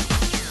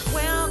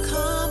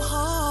 Welcome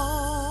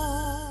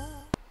home.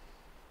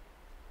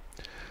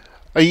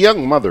 A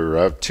young mother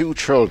of 2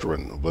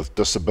 children with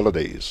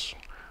disabilities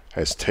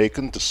has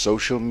taken to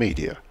social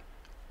media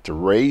to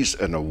raise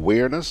an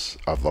awareness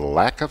of the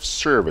lack of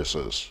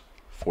services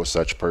for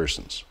such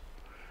persons.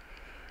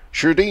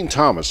 Sherdine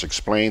Thomas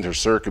explained her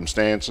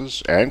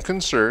circumstances and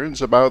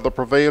concerns about the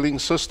prevailing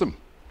system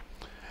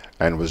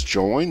and was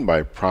joined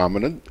by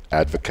prominent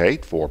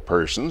advocate for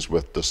persons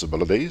with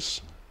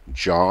disabilities,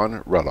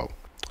 John Rello.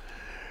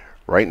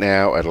 Right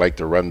now, I'd like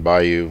to run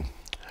by you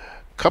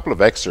a couple of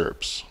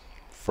excerpts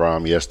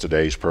from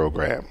yesterday's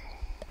program.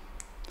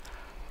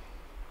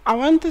 I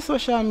went to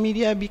social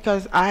media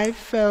because I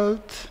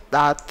felt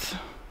that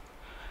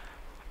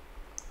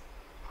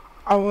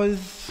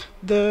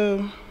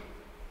the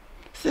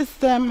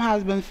system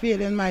has been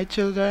failing my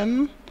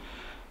children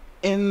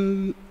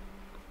to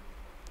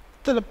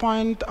the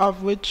point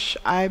of which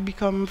I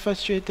become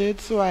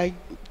frustrated, so I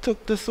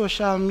took to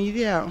social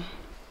media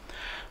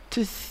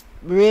to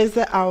raise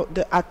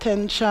the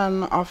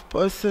attention of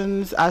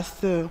persons as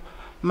to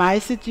my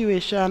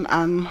situation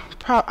and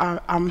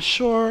I'm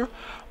sure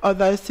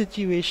other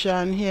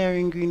situation here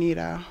in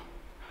Grenada.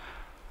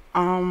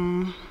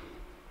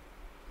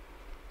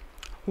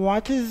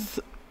 What is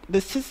the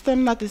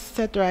system that is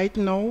set right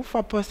now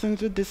for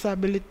persons with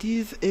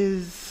disabilities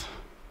is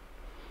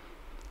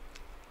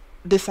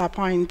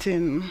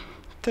disappointing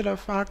to the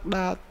fact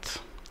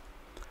that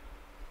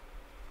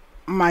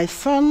my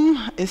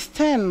son is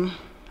 10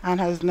 and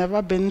has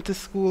never been to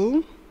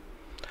school,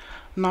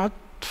 not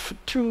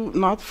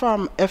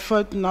from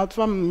effort, not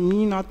from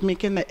me not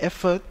making the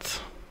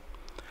effort.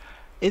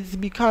 It's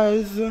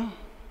because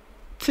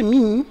to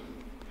me,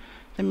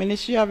 the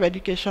Ministry of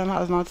Education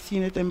has not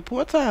seen it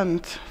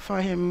important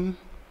for him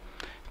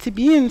to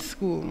be in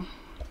school.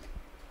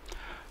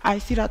 I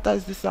see that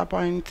as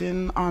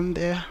disappointing on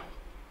their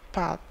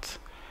part,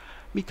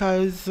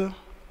 because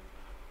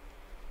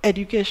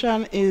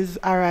education is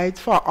a right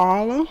for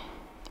all,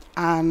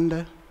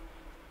 and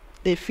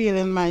they fail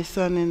in my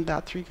son in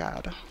that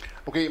regard.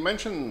 Okay, you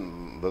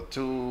mentioned the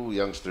two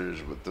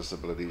youngsters with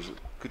disabilities.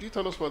 Could you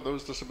tell us what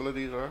those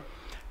disabilities are?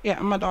 Yeah,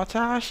 my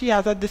daughter, she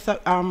has a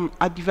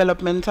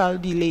developmental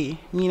delay,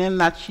 meaning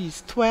that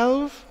she's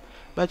 12,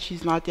 but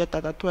she's not yet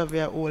at a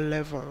 12-year-old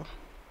level.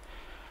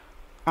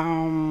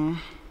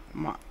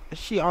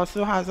 She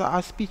also has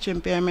a speech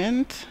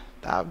impairment,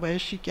 where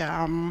she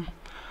can,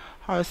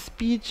 her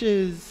speech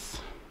is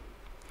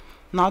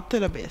not to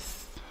the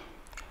best.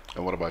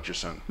 And what about your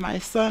son? My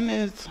son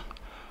is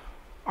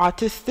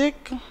autistic.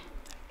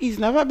 He's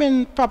never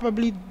been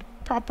properly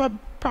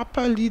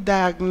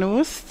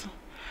diagnosed,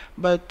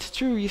 but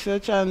through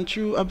research and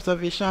through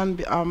observation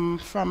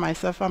from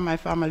myself and my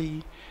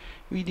family,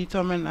 we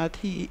determined that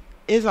he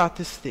is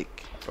autistic.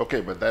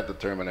 Okay, but that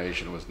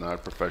determination was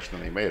not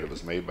professionally made. It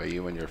was made by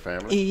you and your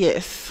family?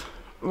 Yes.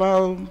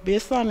 Well,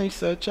 based on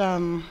research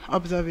and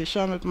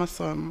observation with my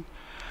son,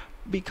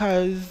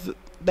 because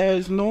there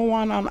is no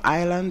one on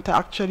island to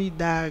actually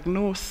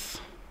diagnose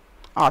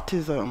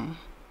autism.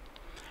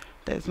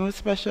 There's no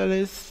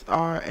specialist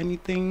or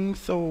anything,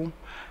 so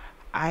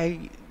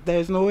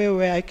there's no way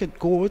where I could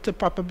go to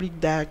properly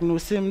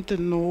diagnose him to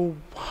know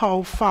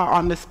how far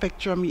on the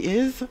spectrum he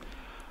is.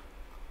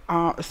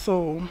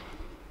 So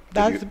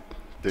that's...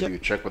 Did you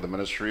check with the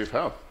Ministry of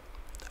Health?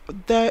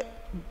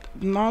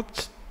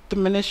 Not the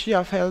Ministry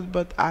of Health,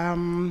 but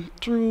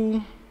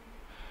through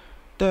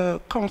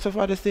the Council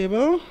for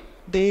Disabled,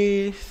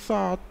 they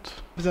sought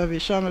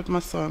observation with my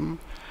son.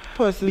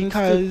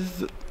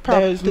 Because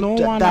there's no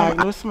one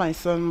diagnose my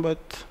son,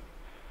 but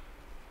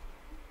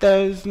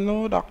there's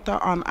no doctor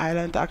on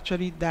island to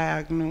actually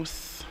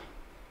diagnose.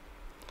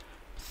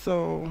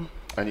 So...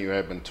 And you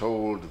have been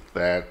told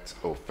that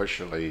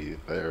officially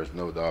there's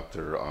no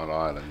doctor on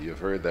island. You've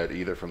heard that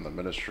either from the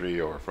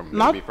ministry or from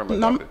maybe from a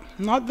doctor?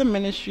 Not the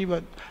ministry,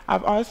 but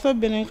I've also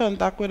been in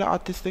contact with the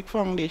Autistic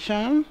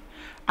Foundation,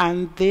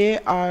 and they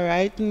are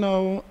right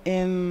now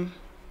in...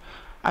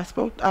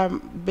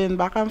 I've been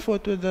back and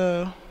forth with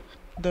the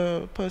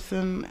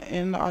person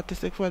in the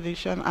Autistic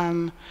Foundation,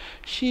 and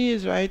she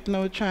is right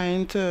now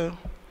trying to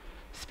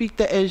speak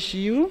to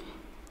SGU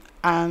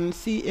and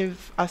see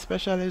if a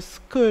specialist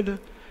could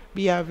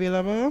be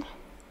available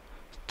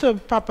to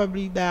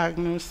properly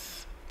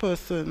diagnose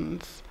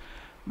persons.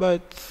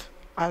 But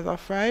as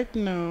of right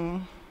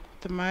now,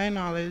 to my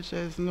knowledge,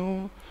 there's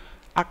no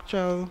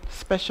actual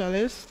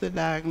specialist to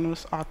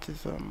diagnose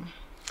autism.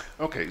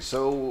 Okay,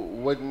 so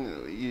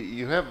when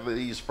you have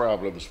these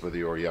problems with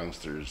your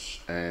youngsters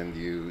and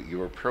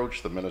you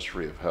approach the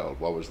Ministry of Health,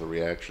 what was the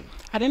reaction?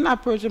 I didn't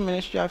approach the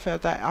Ministry of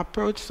Health. I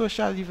approached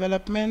Social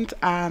Development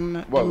and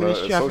the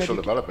Ministry of Social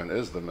Development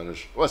is the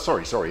Ministry. Well,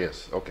 sorry,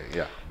 yes. Okay,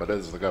 yeah, but it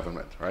is the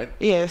government, right?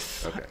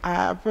 Yes. Okay.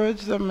 I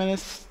approached the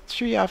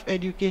Ministry of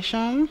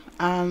Education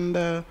and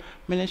the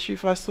Ministry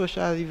for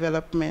Social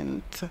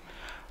Development.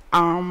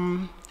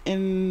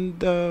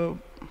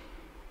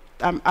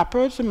 I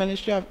approached the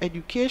Ministry of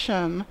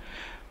Education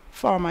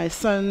for my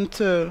son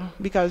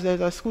because there's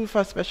a school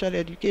for special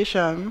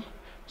education.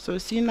 So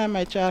seeing that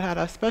my child had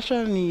a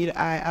special need,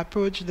 I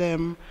approached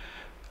them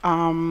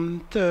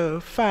to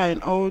find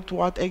out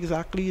what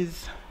exactly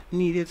is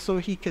needed so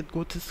he could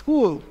go to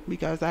school,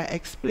 because I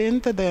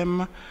explained to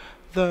them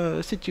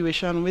the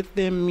situation with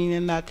them,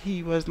 meaning that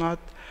he was not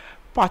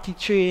potty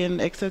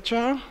trained,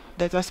 etc.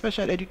 There's a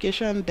special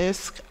education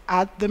desk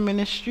at the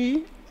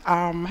ministry,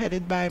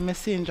 headed by Ms.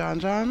 St.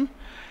 John.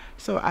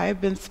 So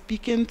I've been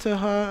speaking to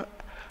her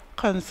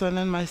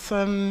concerning my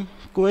son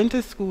going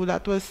to school.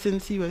 That was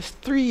since he was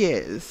 3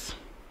 years.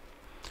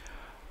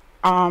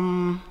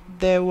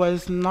 There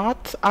was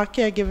not a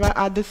caregiver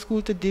at the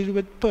school to deal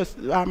with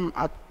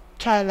a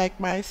child like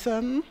my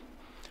son.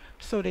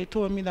 So they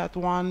told me that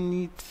one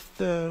needs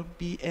to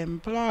be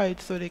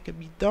employed so they could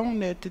be down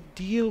there to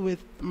deal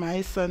with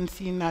my son,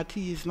 seeing that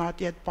he is not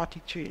yet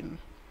potty trained.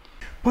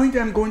 Point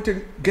I'm going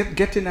to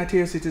getting at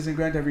here, Citizen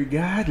Grenada,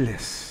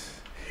 regardless,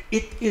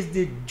 it is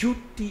the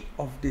duty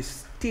of the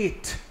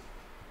state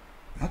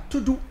not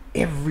to do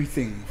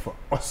everything for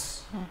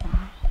us,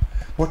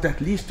 but at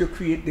least to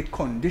create the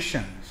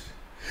conditions,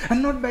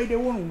 and not by their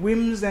own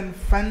whims and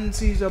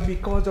fancies or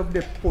because of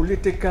the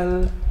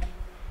political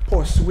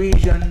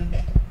persuasion.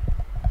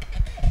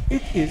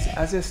 It is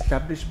as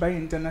established by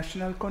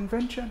international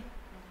convention.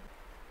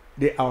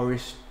 The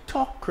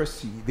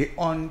aristocracy, the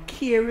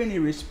uncaring,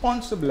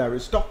 irresponsible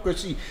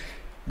aristocracy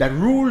that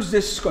rules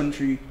this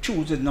country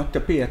chooses not to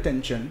pay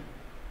attention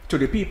to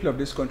the people of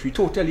this country,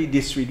 totally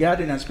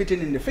disregarding and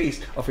spitting in the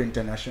face of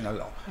international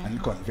law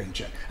and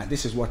convention. And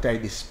this is what I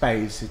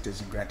despise,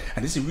 Citizen Grant.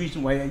 And this is the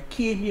reason why I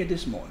came here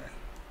this morning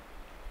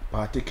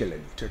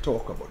particularly, to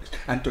talk about this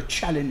and to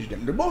challenge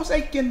them. The most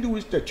I can do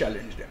is to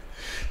challenge them.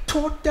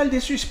 Total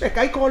disrespect.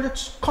 I call it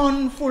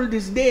scornful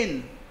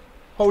disdain,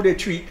 how they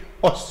treat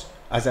us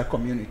as a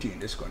community in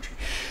this country.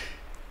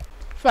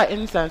 For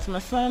instance, my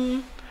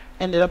son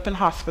ended up in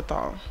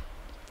hospital.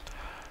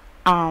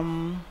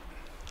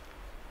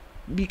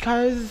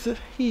 Because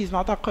he's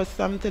not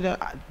accustomed to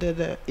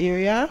the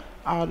area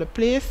or the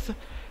place,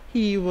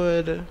 he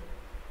would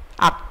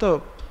act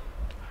up.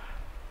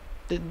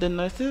 The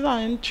nurses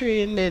aren't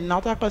trained, they're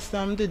not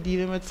accustomed to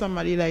dealing with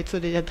somebody like, so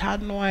they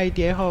had no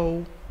idea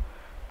how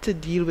to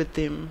deal with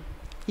him.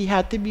 He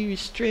had to be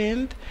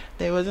restrained.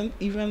 There wasn't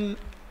even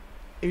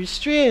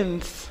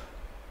restraints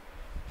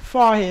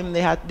for him.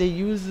 They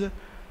use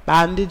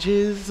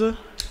bandages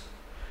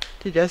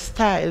to just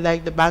tie,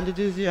 like the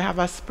bandages you have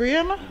a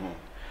sprain.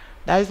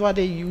 That is what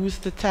they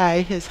used to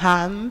tie his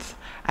hands.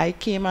 I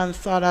came and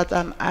saw that,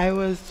 and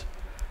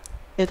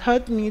it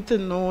hurt me to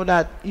know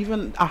that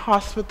even a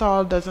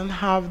hospital doesn't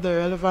have the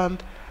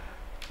relevant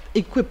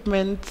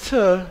equipment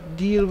to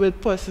deal with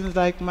persons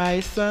like my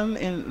son,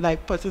 and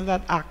like persons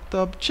that act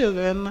up,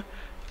 children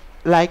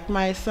like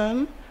my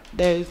son.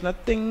 There is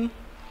nothing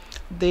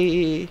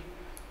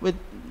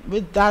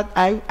with that.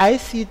 I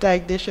see it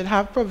like they should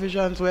have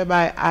provisions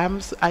whereby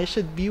I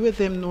should be with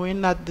him,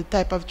 knowing that the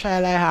type of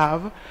child I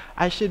have,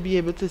 I should be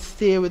able to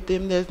stay with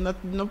him. There's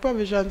no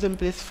provisions in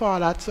place for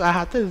that, so I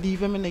had to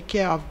leave him in the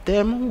care of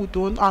them who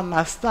don't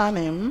understand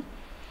him,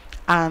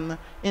 and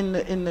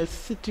in the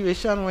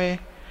situation where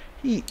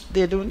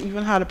they don't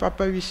even have the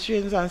proper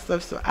restraints and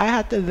stuff. So I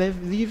had to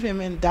leave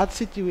him in that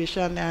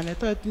situation, and it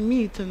hurt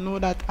me to know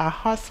that a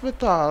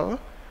hospital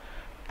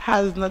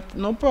has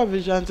no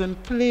provisions in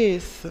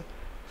place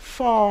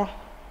for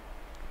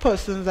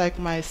persons like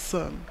my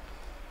son.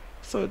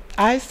 So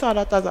I saw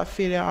that as a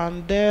failure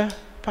on their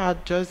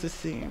part just the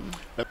same.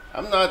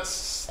 I'm not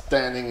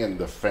standing in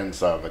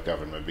defense of the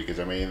government, because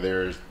I mean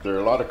there are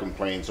a lot of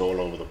complaints all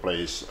over the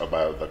place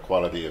about the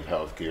quality of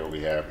healthcare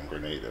we have in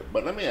Grenada.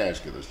 But let me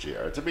ask you this,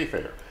 GR, to be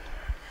fair,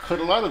 could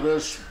a lot of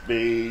this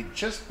be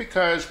just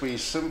because we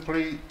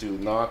simply do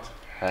not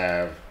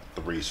have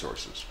the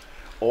resources?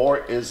 Or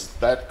is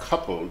that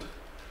coupled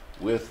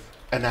with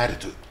an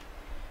attitude?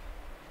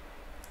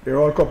 They're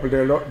all coupled,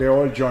 they're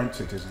all joint,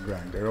 Citizen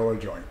Grant. They're all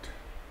joint.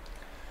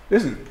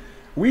 Listen,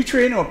 we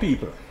train our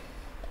people.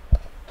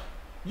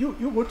 You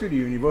go to the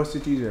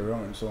universities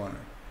around and so on.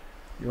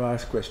 You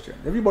ask questions.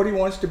 Everybody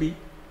wants to be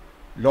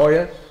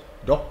lawyers,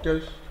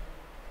 doctors,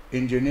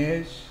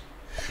 engineers.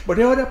 But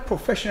there are other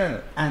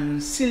professional,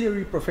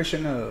 ancillary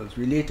professionals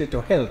related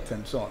to health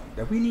and so on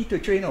that we need to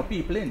train our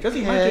people in. Just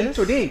imagine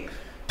today,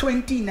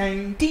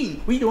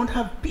 2019, we don't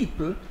have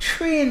people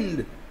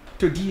trained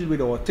to deal with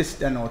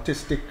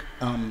autistic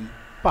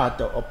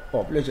part of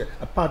population,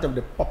 a part of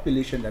the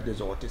population that is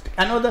autistic,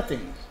 and other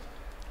things.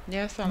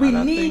 Yes, we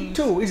need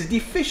to. It's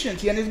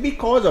deficiency, and it's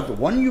because of the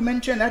one you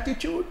mentioned,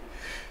 attitude.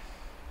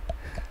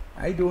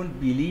 I don't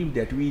believe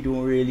that we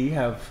don't really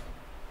have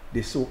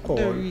the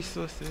so-called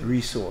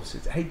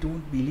resources. I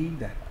don't believe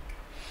that.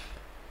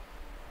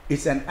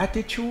 It's an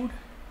attitude,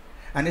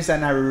 and it's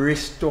an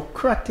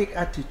aristocratic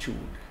attitude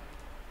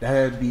that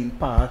has been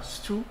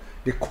passed through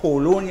the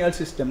colonial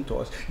system to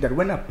us, that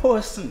when a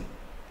person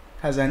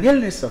has an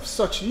illness of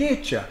such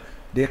nature,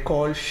 they're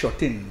called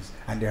shut-ins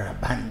and they're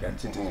abandoned.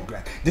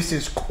 This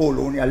is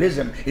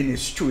colonialism in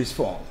its truest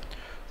form.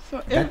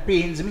 So that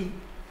pains me.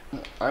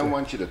 I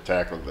want you to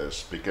tackle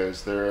this,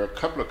 because there are a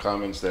couple of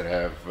comments that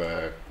have,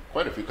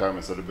 quite a few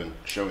comments that have been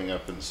showing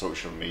up in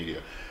social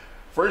media.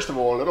 First of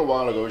all, a little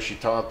while ago, she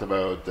talked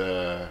about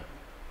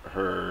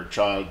her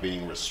child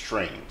being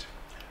restrained.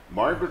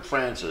 Margaret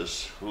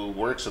Francis, who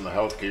works in the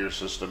healthcare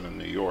system in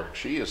New York,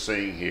 she is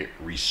saying here,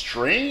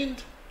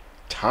 restrained?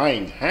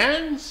 Tying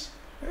hands?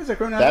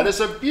 That is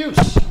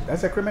abuse.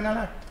 That's a criminal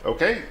act.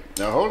 Okay,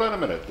 now hold on a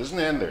minute. Doesn't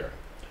end there.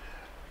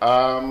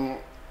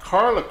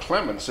 Carla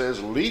Clement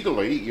says,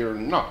 legally, you're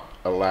not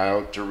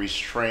allowed to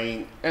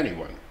restrain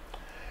anyone.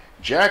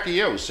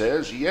 Jackie O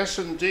says, yes,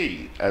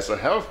 indeed. As a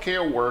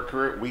healthcare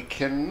worker, we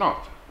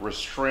cannot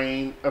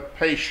restrain a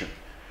patient.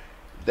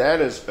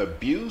 That is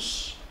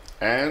abuse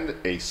and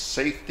a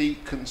safety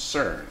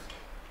concern.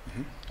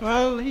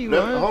 Well,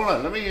 hold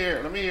on. Let me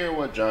hear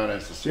what John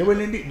has to say. Yeah, well,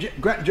 indeed,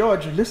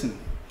 George, listen.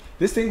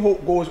 This thing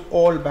goes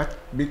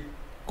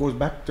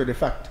back to the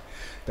fact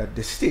that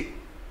the state,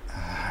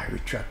 I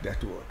retract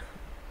that word,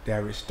 the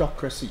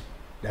aristocracy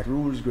that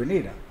rules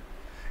Grenada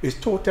is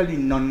totally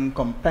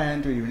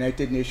non-compliant with the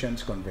United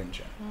Nations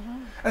Convention.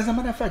 As a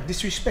matter of fact,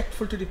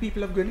 disrespectful to the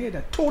people of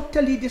Grenada.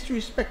 Totally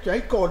disrespectful.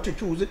 I call to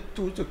choose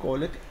to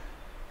call it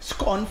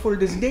scornful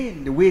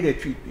disdain, the way they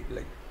treat people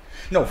like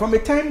that. Now, from the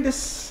time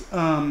this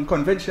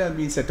convention has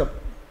been set up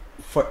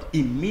for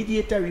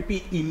immediate, I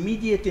repeat,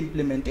 immediate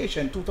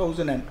implementation,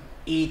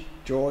 2008,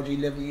 George,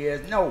 11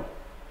 years now,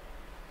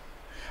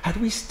 had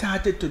we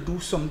started to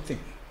do something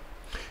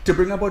to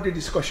bring about the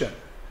discussion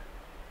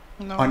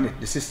on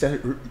it? The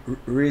sister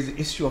raised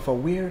the issue of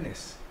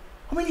awareness.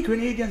 How many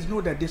Grenadians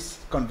know that this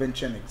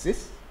convention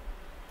exists?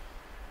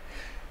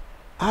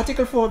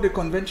 Article 4 of the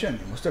convention,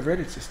 you must have read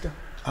it, sister.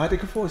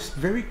 Article 4 is has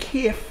very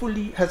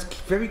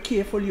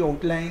carefully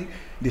outlined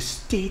the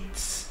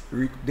states,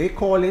 they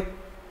call it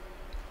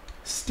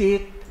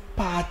state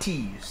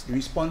parties, the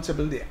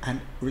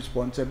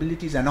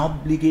responsibilities and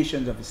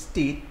obligations of the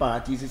state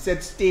parties. It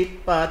said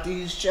state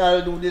parties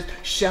shall do this,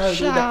 shall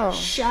do that,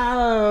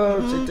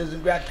 shall. So it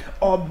doesn't grant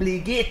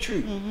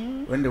obligatory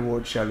when the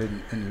word shall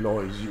in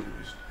law is used.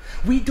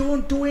 We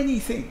don't do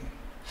anything.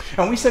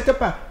 And we set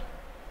up a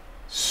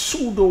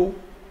pseudo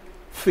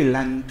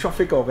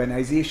philanthropic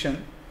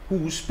organization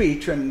whose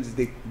patrons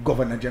the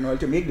Governor General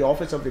to make the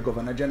office of the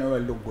Governor General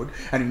look good,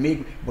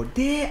 but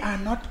they are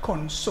not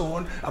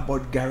concerned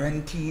about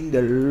guaranteeing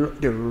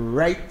the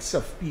rights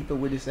of people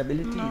with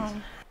disabilities. No.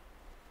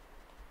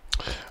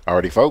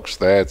 Alrighty, folks,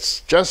 that's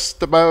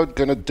just about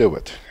gonna do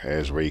it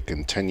as we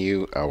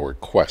continue our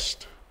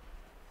quest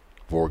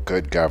for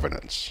good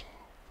governance.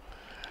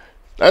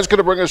 That's going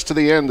to bring us to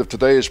the end of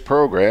today's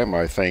program.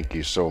 I thank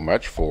you so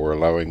much for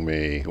allowing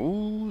me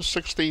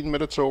 16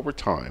 minutes over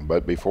time.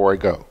 But before I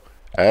go,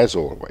 as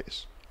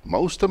always,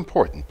 most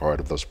important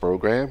part of this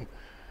program,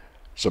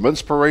 some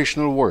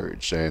inspirational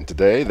words. And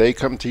today they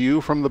come to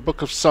you from the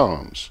book of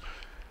Psalms,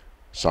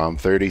 Psalm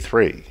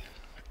 33,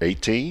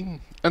 18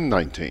 and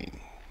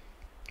 19.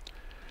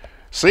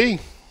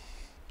 See,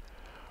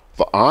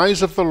 the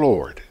eyes of the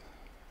Lord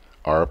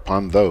are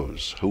upon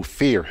those who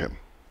fear him,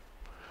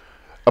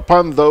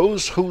 upon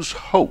those who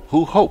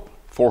hope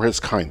for his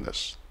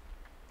kindness,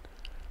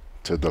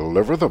 to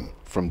deliver them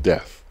from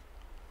death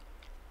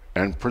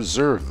and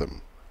preserve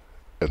them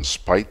in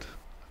spite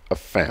of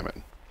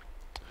famine.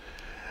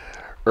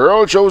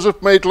 Earl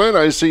Joseph Maitland,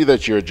 I see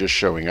that you're just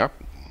showing up.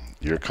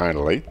 You're kind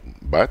of late,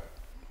 but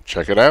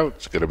check it out.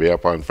 It's going to be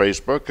up on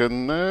Facebook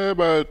in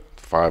about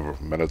 5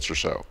 minutes or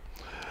so.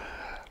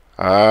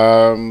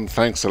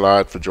 Thanks a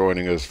lot for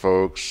joining us,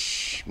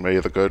 folks. May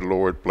the good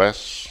Lord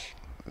bless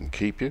and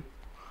keep you.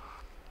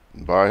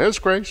 And by his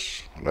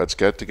grace, let's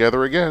get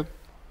together again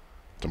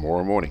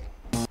tomorrow morning.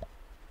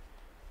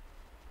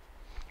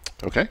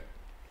 Okay?